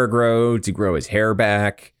the hair grow to grow his hair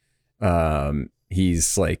back.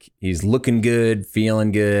 He's looking good,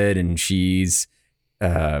 feeling good, and she's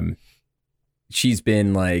been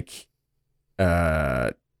like,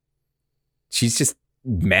 she's just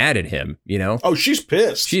mad at him, you know? Oh, she's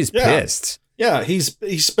pissed. She's pissed. Yeah, he's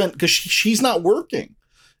spent, because she's not working.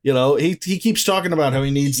 You know, he keeps talking about how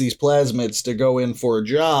he needs these plasmids to go in for a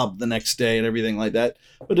job the next day and everything like that.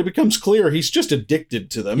 But it becomes clear he's just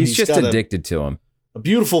addicted to them. He's just addicted to them. A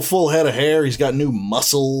beautiful full head of hair. He's got new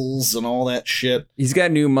muscles and all that shit. He's got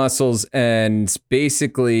new muscles, and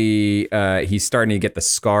basically he's starting to get the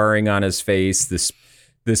scarring on his face. The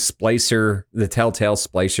telltale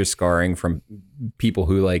splicer scarring from people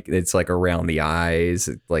who it's like around the eyes,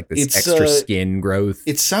 like this extra skin growth.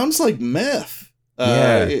 It sounds like meth.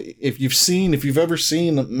 Yeah. If you've ever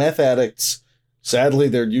seen meth addicts, sadly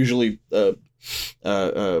they're usually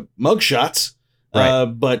mugshots. Right.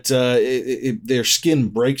 But their skin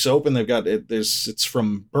breaks open. They've got it's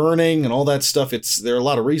from burning and all that stuff. There are a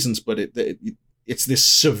lot of reasons, but it's this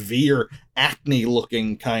severe acne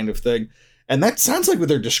looking kind of thing, and that sounds like what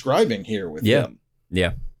they're describing here with him.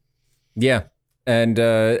 Yeah. And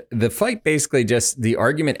the fight basically the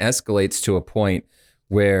argument escalates to a point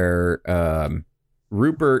where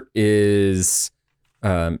Rupert is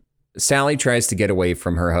Sally tries to get away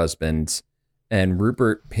from her husband, and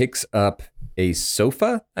Rupert picks up a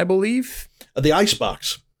sofa, I believe. The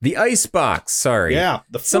icebox. The icebox, sorry. Yeah,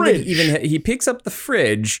 the fridge. He picks up the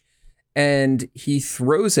fridge and he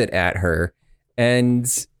throws it at her, and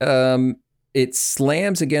it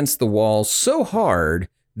slams against the wall so hard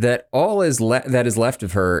that all that is left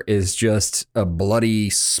of her is just a bloody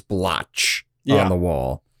splotch on the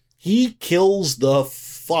wall. He kills the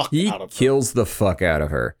fuck out of her. He kills the fuck out of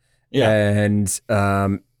her. Yeah. And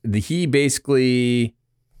he basically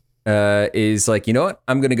is like, you know what?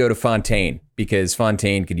 I'm going to go to Fontaine because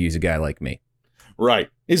Fontaine could use a guy like me. Right.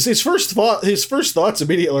 His first thoughts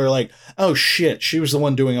immediately are like, oh shit, she was the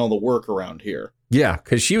one doing all the work around here. Yeah,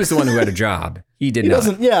 because she was the one who had a job. He did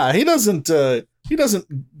not. He doesn't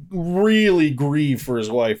really grieve for his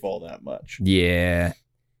wife all that much. Yeah.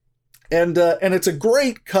 And it's a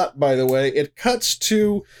great cut, by the way. It cuts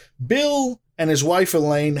to Bill and his wife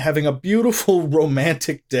Elaine having a beautiful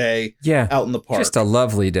romantic day out in the park. Just a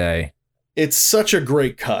lovely day. It's such a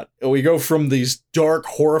great cut. We go from these dark,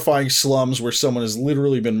 horrifying slums where someone has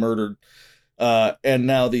literally been murdered, and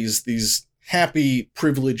now these happy,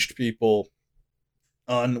 privileged people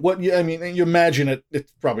on what you imagine it.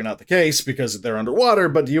 It's probably not the case because they're underwater,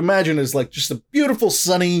 but you imagine it's like just a beautiful,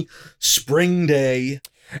 sunny spring day.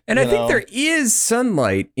 And I think there is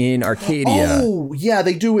sunlight in Arcadia. Oh, yeah,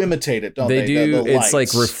 they do imitate it, don't they? They do. The it's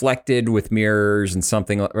like reflected with mirrors and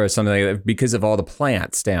something like that because of all the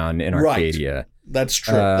plants down in Arcadia. Right. That's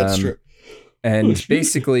true. That's true. And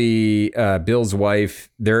basically, Bill's wife,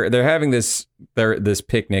 they're having this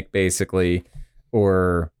picnic basically,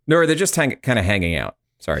 or they're just kind of hanging out.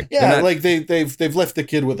 Sorry. Yeah, like they've left the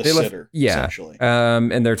kid with a sitter. Essentially.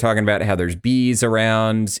 And they're talking about how there's bees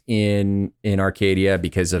around in Arcadia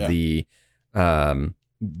because of the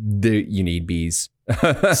you need bees.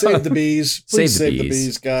 Save the bees. Please save the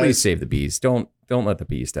bees, guys. Please save the bees. Don't let the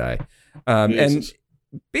bees die. And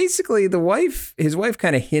basically, his wife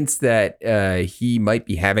kind of hints that he might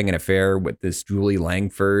be having an affair with this Julie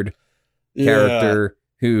Langford character,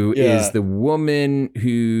 who is the woman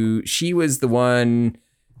who she was the one.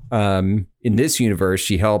 In this universe,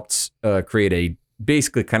 she helped create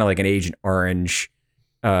basically kind of like an Agent Orange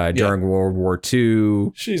during World War II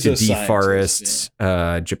to deforest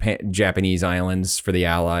Japanese islands for the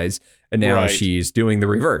Allies, and now she's doing the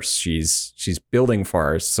reverse. She's building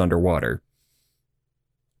forests underwater.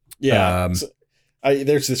 Yeah,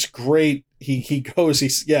 there's this great. He goes.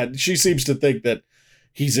 She seems to think that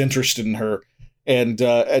he's interested in her,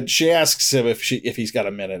 and she asks him if he's got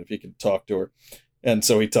a minute, if he can talk to her. And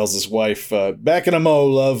so he tells his wife, back in a mo,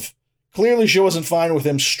 love. Clearly she wasn't fine with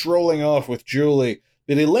him strolling off with Julie,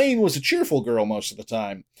 but Elaine was a cheerful girl most of the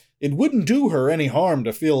time. It wouldn't do her any harm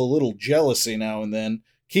to feel a little jealousy now and then,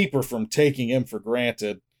 keep her from taking him for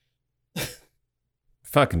granted.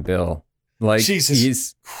 Fucking Bill. Like,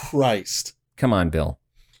 Jesus Christ. Come on, Bill.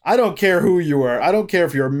 I don't care who you are. I don't care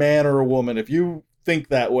if you're a man or a woman. If you think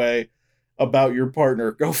that way about your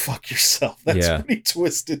partner, go fuck yourself. That's pretty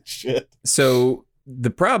twisted shit. So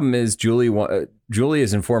the problem is Julie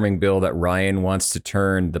is informing Bill that Ryan wants to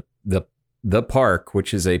turn the park,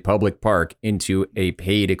 which is a public park, into a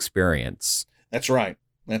paid experience. That's right.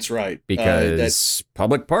 Because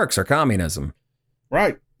public parks are communism.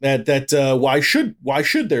 Right. Why should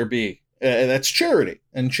there be? That's charity,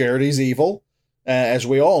 and charity's evil, as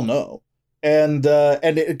we all know. And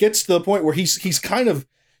it gets to the point where he's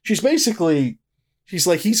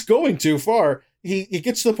going too far. It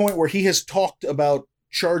gets to the point where he has talked about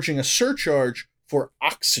charging a surcharge for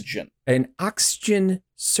oxygen. An oxygen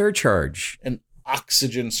surcharge.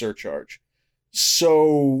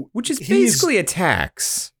 So, which is basically a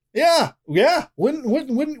tax. Yeah. Who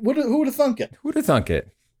would have thunk it? Who'd have thunk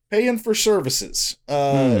it? Paying for services.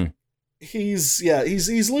 He's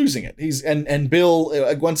losing it. And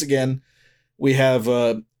Bill, once again, we have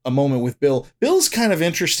a moment with Bill. Bill's kind of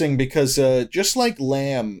interesting because just like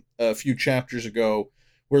Lamb a few chapters ago,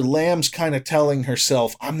 where Lamb's kind of telling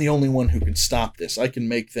herself, I'm the only one who can stop this. I can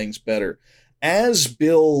make things better. As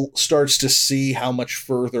Bill starts to see how much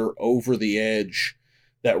further over the edge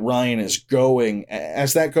that Ryan is going,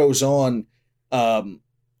 as that goes on,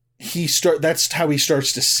 that's how he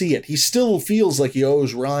starts to see it. He still feels like he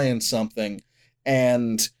owes Ryan something,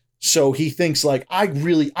 and so he thinks like, I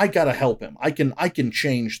gotta help him. I can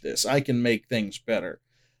change this. I can make things better.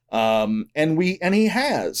 And he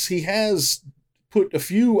has put a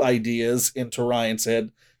few ideas into Ryan's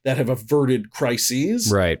head that have averted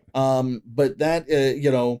crises. Right. But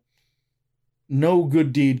that, no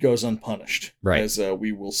good deed goes unpunished. Right. As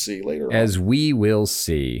we will see later on. As we will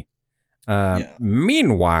see.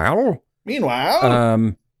 Meanwhile.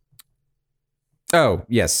 Oh,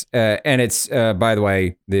 yes. And it's, by the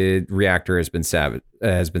way, the reactor has been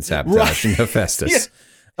sabotaged in Hephaestus.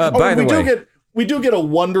 By the way. We do get a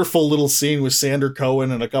wonderful little scene with Sander Cohen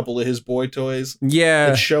and a couple of his boy toys.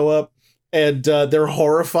 Yeah. That show up. And they're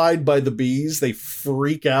horrified by the bees. They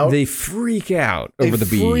freak out. Over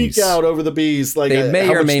the bees. Like they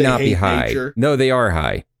may or may not be high. Nature. No, they are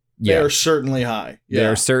high. Yeah. They are certainly high. Yeah. They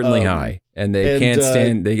are certainly high. And they can't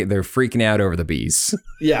stand. They're freaking out over the bees.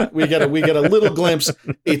 Yeah, we get a little glimpse.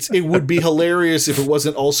 It would be hilarious if it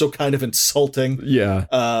wasn't also kind of insulting. Yeah.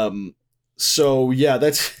 So yeah,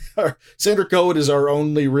 that's Sandra Cohen is our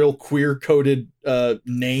only real queer coded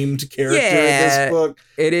named character in this book.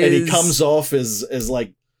 It is, and he comes off as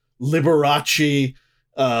like Liberace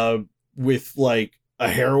with like a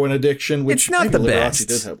heroin addiction, which it's not the Liberace best.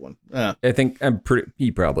 did have one. Yeah. I think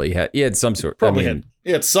he probably had. He had some sort.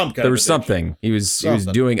 He had some kind. There of was something. He was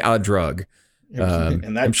doing a drug,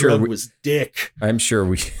 and that drug was dick. I'm sure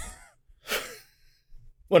we.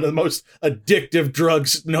 One of the most addictive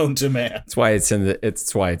drugs known to man. That's why it's an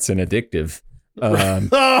addictive.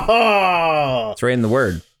 It's right in the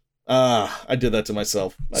word. I did that to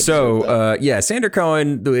myself. Sandra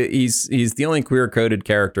Cohen, he's the only queer coded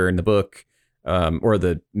character in the book, or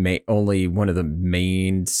the only one of the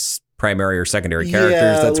main primary or secondary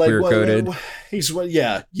characters that's queer coded.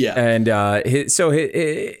 And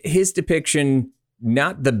his depiction,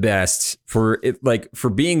 not the best for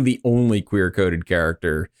being the only queer coded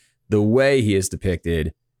character. The way he is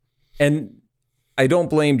depicted, and I don't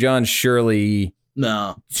blame John Shirley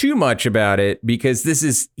too much about it, because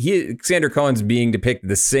Sandra Cohen's being depicted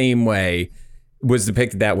the same way, was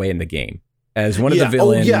depicted that way in the game as one of the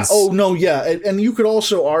villains. And you could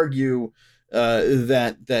also argue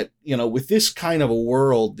that with this kind of a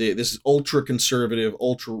world, this ultra conservative,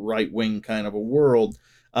 ultra right wing kind of a world,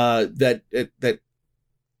 that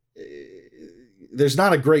there's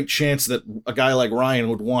not a great chance that a guy like Ryan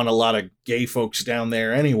would want a lot of gay folks down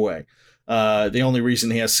there anyway. The only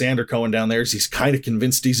reason he has Sandra Cohen down there is he's kind of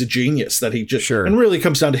convinced he's a genius, that he just, and really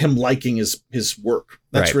comes down to him liking his work.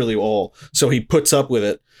 That's really all. So he puts up with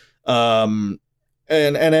it. And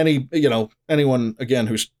anyone again,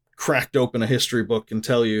 who's cracked open a history book can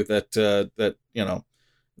tell you that the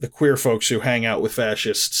queer folks who hang out with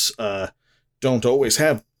fascists, don't always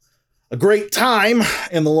have a great time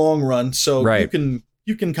in the long run. So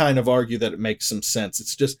you can kind of argue that it makes some sense.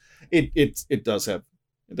 It's just, it does have,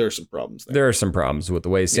 there are some problems there. There are some problems with the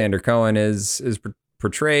way Sandra Cohen is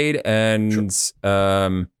portrayed, and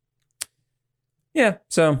so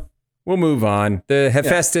we'll move on. The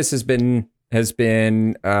Hephaestus has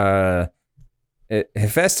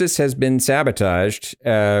been sabotaged,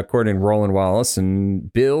 according to Roland Wallace,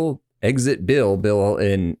 and Bill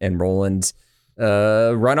and Roland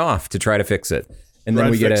run off to try to fix it. And then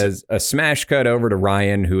we get a smash cut over to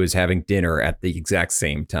Ryan, who is having dinner at the exact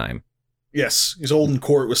same time. Yes, he's holding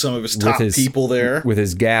court with some of his top people there. With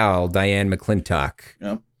his gal, Diane McClintock.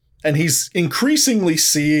 Yeah. And he's increasingly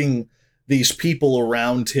seeing these people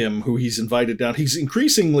around him who he's invited down. He's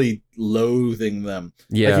increasingly loathing them.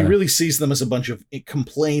 Yeah. Like, he really sees them as a bunch of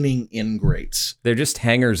complaining ingrates. They're just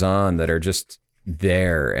hangers-on that are just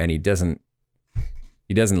there, and he doesn't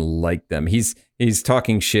like them. He's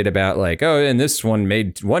talking shit about like, oh, and this one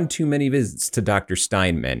made one too many visits to Dr.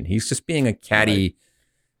 Steinman. He's just being a catty,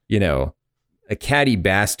 a catty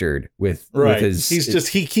bastard with his.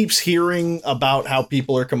 He keeps hearing about how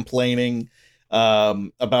people are complaining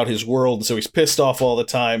about his world. So he's pissed off all the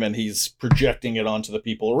time, and he's projecting it onto the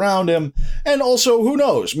people around him. And also, who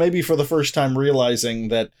knows, maybe for the first time realizing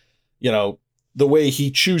that, the way he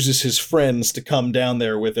chooses his friends to come down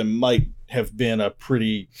there with him might have been a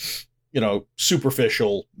pretty,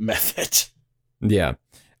 superficial method. Yeah.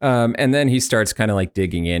 And then he starts kind of like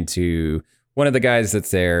digging into one of the guys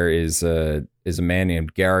that's there is a man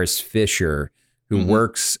named Garrus Fisher, who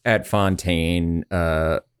works at Fontaine,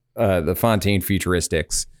 the Fontaine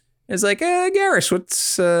Futuristics. It's like, Garrus, what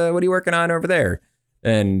are you working on over there?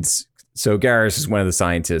 And so Garrus is one of the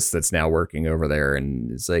scientists that's now working over there,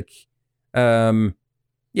 and it's like, you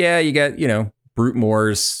got, Brute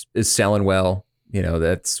Moors is selling well.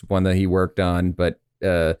 That's one that he worked on, but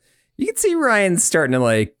you can see Ryan's starting to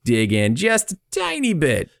like dig in just a tiny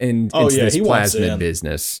bit into this plasmid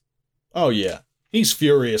business. Oh yeah. He's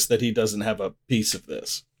furious that he doesn't have a piece of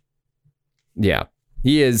this. Yeah,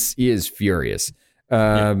 he is furious.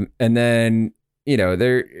 And then,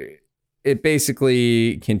 it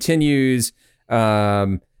basically continues.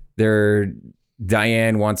 Diane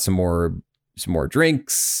wants some more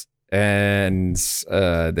drinks, and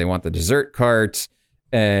they want the dessert cart.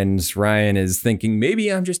 And Ryan is thinking,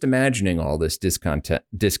 maybe I'm just imagining all this discontent.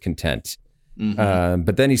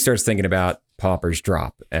 But then he starts thinking about Pauper's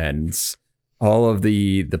Drop and all of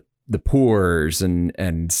the poors and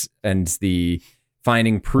the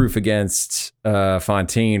finding proof against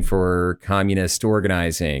Fontaine for communist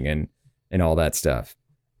organizing and all that stuff.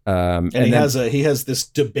 And he has this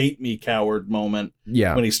debate me, coward moment.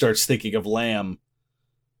 Yeah. When he starts thinking of Lamb,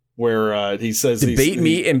 where he says debate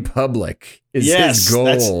me in public is his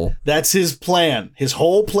goal. That's his plan. His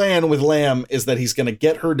whole plan with Lamb is that he's going to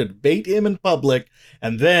get her to debate him in public,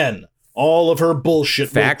 and then all of her bullshit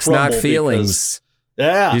facts, will not feelings.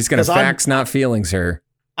 Yeah. He's going to facts, not feelings her.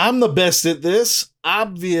 I'm the best at this,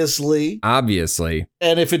 obviously. Obviously.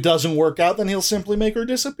 And if it doesn't work out, then he'll simply make her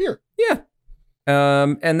disappear. Yeah.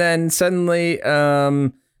 And then suddenly,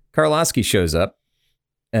 Karlovsky shows up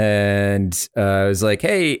and was like,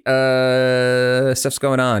 hey, stuff's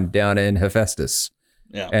going on down in Hephaestus.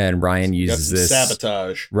 Yeah. And Ryan uses this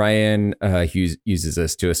sabotage. Ryan uses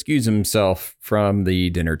this to excuse himself from the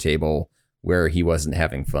dinner table where he wasn't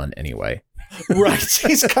having fun anyway. Right.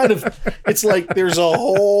 He's kind of, it's like there's a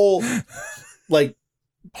whole like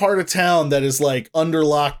part of town that is like under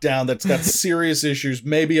lockdown that's got serious issues,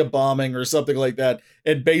 maybe a bombing or something like that.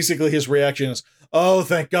 And basically his reaction is, oh,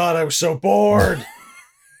 thank God, I was so bored.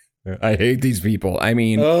 I hate these people. I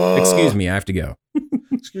mean, excuse me, I have to go.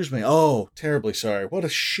 Excuse me. Oh, terribly sorry. What a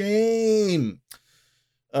shame.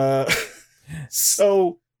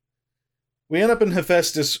 So we end up in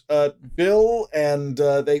Hephaestus. Bill and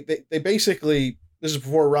they basically, this is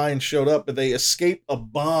before Ryan showed up, but they escape a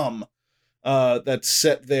bomb that's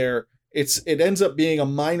set there. It ends up being a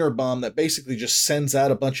minor bomb that basically just sends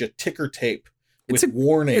out a bunch of ticker tape with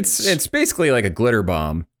warnings. It's basically like a glitter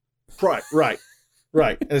bomb. Right.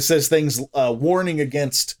 And it says things warning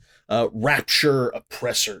against rapture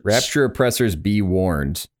oppressors. Rapture oppressors, be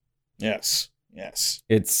warned. Yes.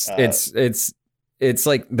 It's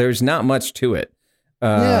like there's not much to it.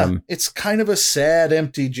 It's kind of a sad,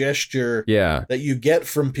 empty gesture. Yeah. That you get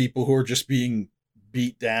from people who are just being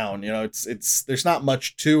beat down. You know, it's there's not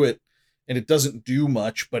much to it, and it doesn't do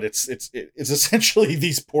much. But it's essentially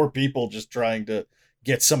these poor people just trying to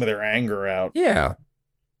get some of their anger out. Yeah.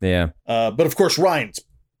 But of course, Ryan's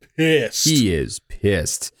pissed. He is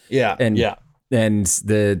pissed. Yeah. And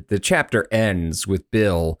the chapter ends with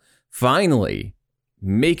Bill finally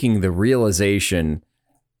making the realization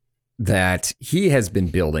that he has been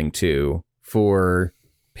building to for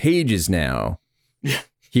pages now. Yeah.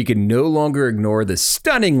 He can no longer ignore the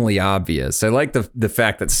stunningly obvious. I like the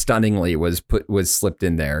fact that stunningly was slipped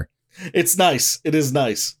in there. It's nice. It is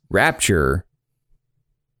nice. Rapture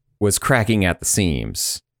was cracking at the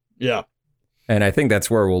seams. Yeah. And I think that's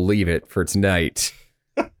where we'll leave it for tonight.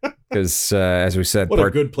 Because, as we said... What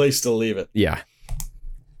a good place to leave it. Yeah.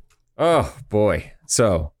 Oh, boy.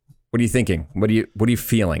 So, what are you thinking? What are you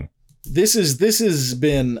feeling? This has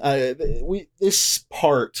been... this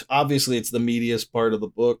part, obviously it's the meatiest part of the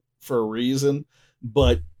book for a reason.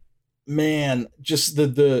 But, man, just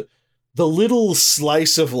the little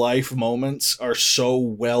slice of life moments are so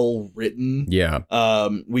well written. Yeah.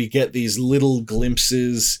 We get these little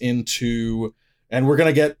glimpses into, and we're going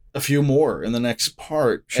to get a few more in the next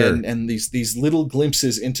part. Sure. And these little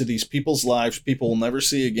glimpses into these people's lives, people will never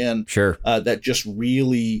see again. Sure. That just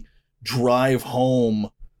really drive home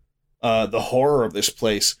the horror of this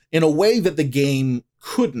place in a way that the game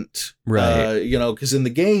couldn't. Right. Because in the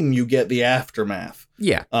game you get the aftermath.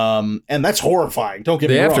 Yeah. And that's horrifying. Don't get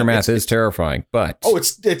me wrong. The aftermath is terrifying, but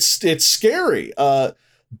it's scary.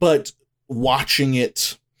 But watching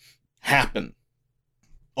it happen,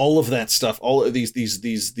 all of that stuff, all of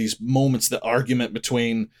these moments, the argument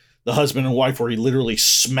between the husband and wife, where he literally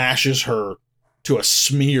smashes her to a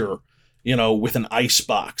smear, with an ice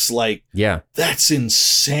box, like, yeah, that's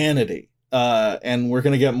insanity. And we're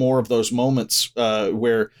gonna get more of those moments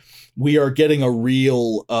where we are getting a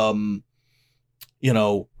real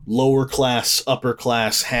lower class, upper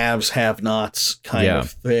class, haves, have nots kind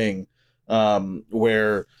of thing,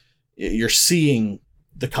 where you're seeing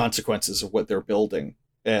the consequences of what they're building,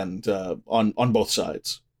 and on both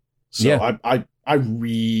sides. So I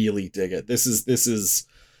really dig it. This is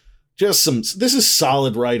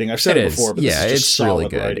solid writing. I've said it before, but this is just solid really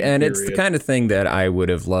good. Writing, and period. It's the kind of thing that I would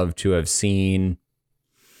have loved to have seen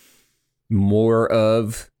more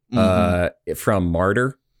of from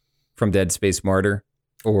Martyr, from Dead Space Martyr.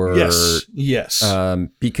 Or yes.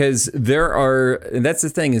 Because that's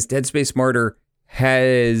the thing, is Dead Space Martyr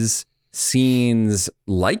has scenes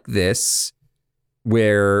like this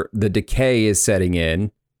where the decay is setting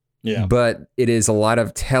in, but it is a lot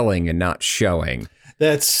of telling and not showing.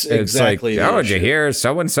 That's exactly. It's like, oh, did you hear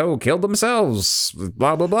so-and-so killed themselves?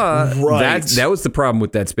 Blah, blah, blah. Right. That was the problem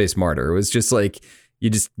with Dead Space Martyr. It was just like,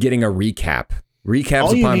 you're just getting a recap.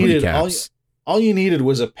 Recaps upon recaps. All you needed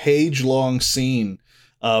was a page-long scene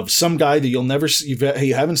of some guy that you'll never see,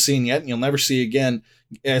 you haven't seen yet, and you'll never see again,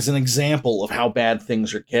 as an example of how bad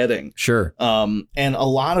things are getting. Sure. And a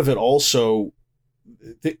lot of it also,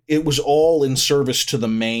 it was all in service to the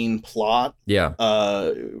main plot. Yeah.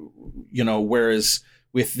 Whereas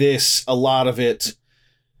with this, a lot of it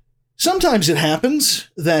Sometimes it happens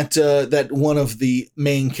that that one of the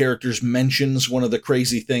main characters mentions one of the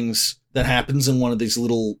crazy things that happens in one of these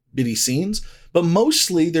little bitty scenes, but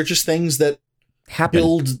mostly they're just things that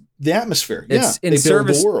build the atmosphere. It's in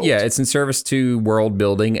service. Build the world. Yeah, it's in service to world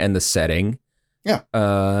building and the setting. Yeah.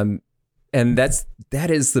 And that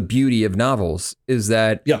is the beauty of novels, is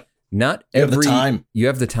that not you have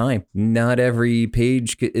the time. Not every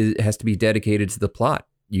page has to be dedicated to the plot.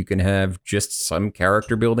 You can have just some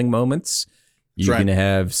character building moments. You can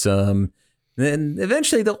have some, then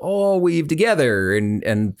eventually they'll all weave together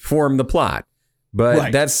and form the plot.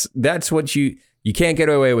 But that's what you can't get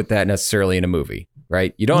away with that necessarily in a movie,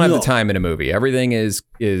 right? You don't have the time in a movie. Everything is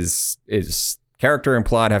character and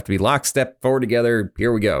plot have to be lockstep, forward together.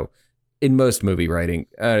 Here we go. In most movie writing,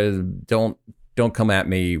 don't come at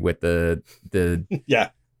me with the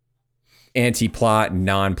anti-plot and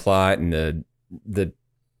non-plot and the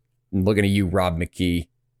looking at you, Rob McKee.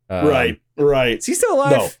 Right. Is he still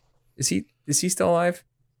alive? No. Is he still alive?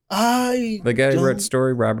 The guy who wrote the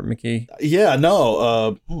story, Robert McKee. Yeah,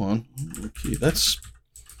 no. Hold on, McKee. That's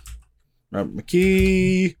Robert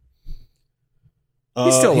McKee.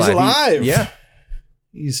 He's still alive. He's alive. Yeah.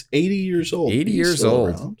 He's 80 years old. 80 years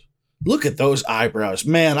old. Around. Look at those eyebrows,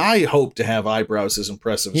 man! I hope to have eyebrows as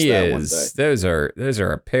impressive as that one day. Those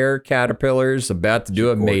are a pair of caterpillars about to do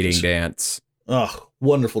a mating dance. Oh,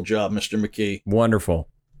 wonderful job, Mr. McKee. Wonderful.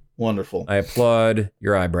 I applaud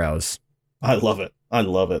your eyebrows. I love it.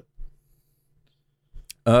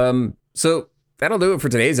 So that'll do it for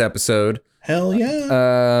today's episode. Hell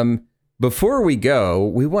yeah. Before we go,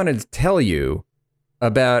 we wanted to tell you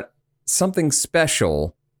about something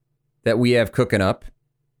special that we have cooking up,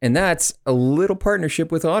 and that's a little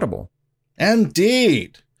partnership with Audible.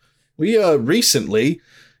 Indeed. We recently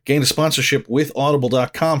gained a sponsorship with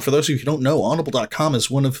Audible.com. For those of you who don't know, Audible.com is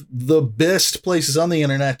one of the best places on the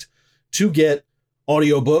internet to get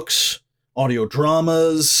audiobooks, audio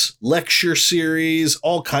dramas, lecture series,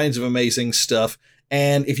 all kinds of amazing stuff.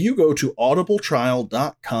 And if you go to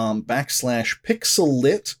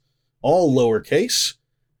audibletrial.com/pixellit, all lowercase,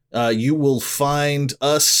 you will find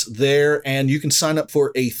us there, and you can sign up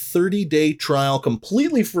for a 30-day trial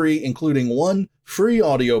completely free, including one free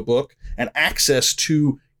audiobook and access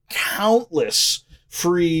to countless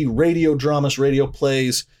free radio dramas, radio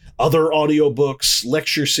plays, other audiobooks,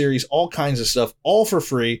 lecture series, all kinds of stuff, all for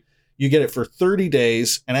free. You get it for 30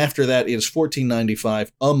 days, and after that, it is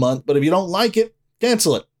 $14.95 a month. But if you don't like it,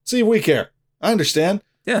 cancel it. See if we care. I understand.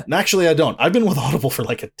 Yeah. And actually, I don't. I've been with Audible for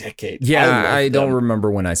like a decade. Yeah, I don't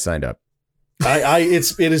remember when I signed up.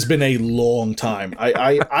 It has been a long time.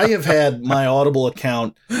 I have had my Audible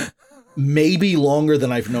account maybe longer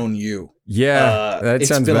than I've known you. Yeah, that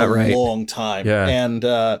sounds about right. It's been a long time. Yeah. And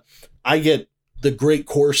I get the great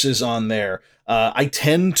courses on there. I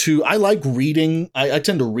like reading. I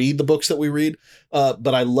tend to read the books that we read,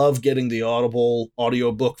 but I love getting the Audible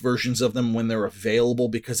audiobook versions of them when they're available,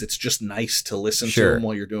 because it's just nice to listen to them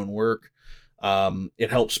while you're doing work. It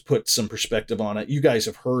helps put some perspective on it. You guys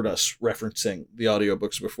have heard us referencing the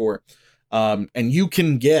audiobooks before. And you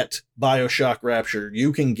can get BioShock Rapture.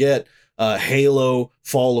 You can get Halo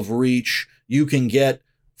Fall of Reach. You can get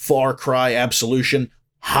Far Cry Absolution.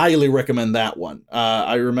 Highly recommend that one.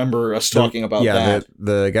 I remember us talking about that.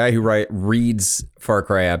 The guy who reads Far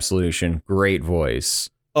Cry Absolution, great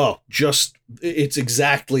voice. Oh, it's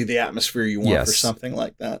exactly the atmosphere you want for something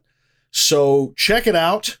like that. So check it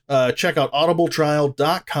out. Check out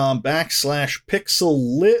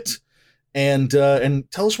audibletrial.com/pixellit and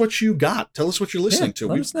tell us what you got. Tell us what you're listening to.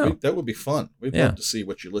 Let us know. That would be fun. We'd love to see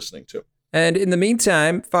what you're listening to. And in the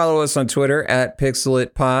meantime, follow us on Twitter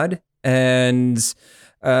 @PixelitPod and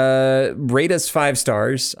rate us 5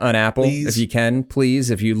 stars on Apple, if you can,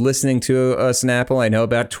 please. If you're listening to us on Apple, I know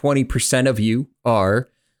about 20% of you are.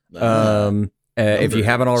 If you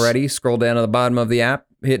haven't already, scroll down to the bottom of the app,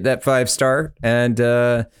 hit that 5-star, and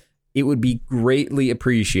it would be greatly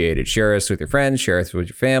appreciated. Share us with your friends, share us with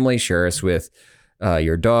your family, share us with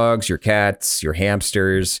your dogs, your cats, your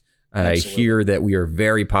hamsters. I hear that we are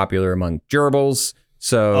very popular among gerbils.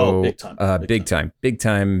 So big time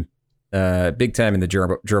in the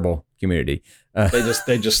gerbil community.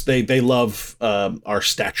 They love our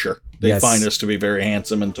stature. They find us to be very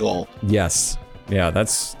handsome and tall. Yes. Yeah,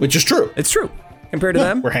 which is true. It's true. Compared to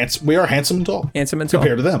them. We are handsome and tall.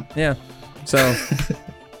 Compared to them. Yeah. So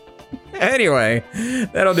anyway,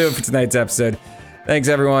 that'll do it for tonight's episode. Thanks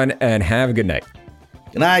everyone, and have a good night.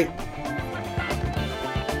 Good night.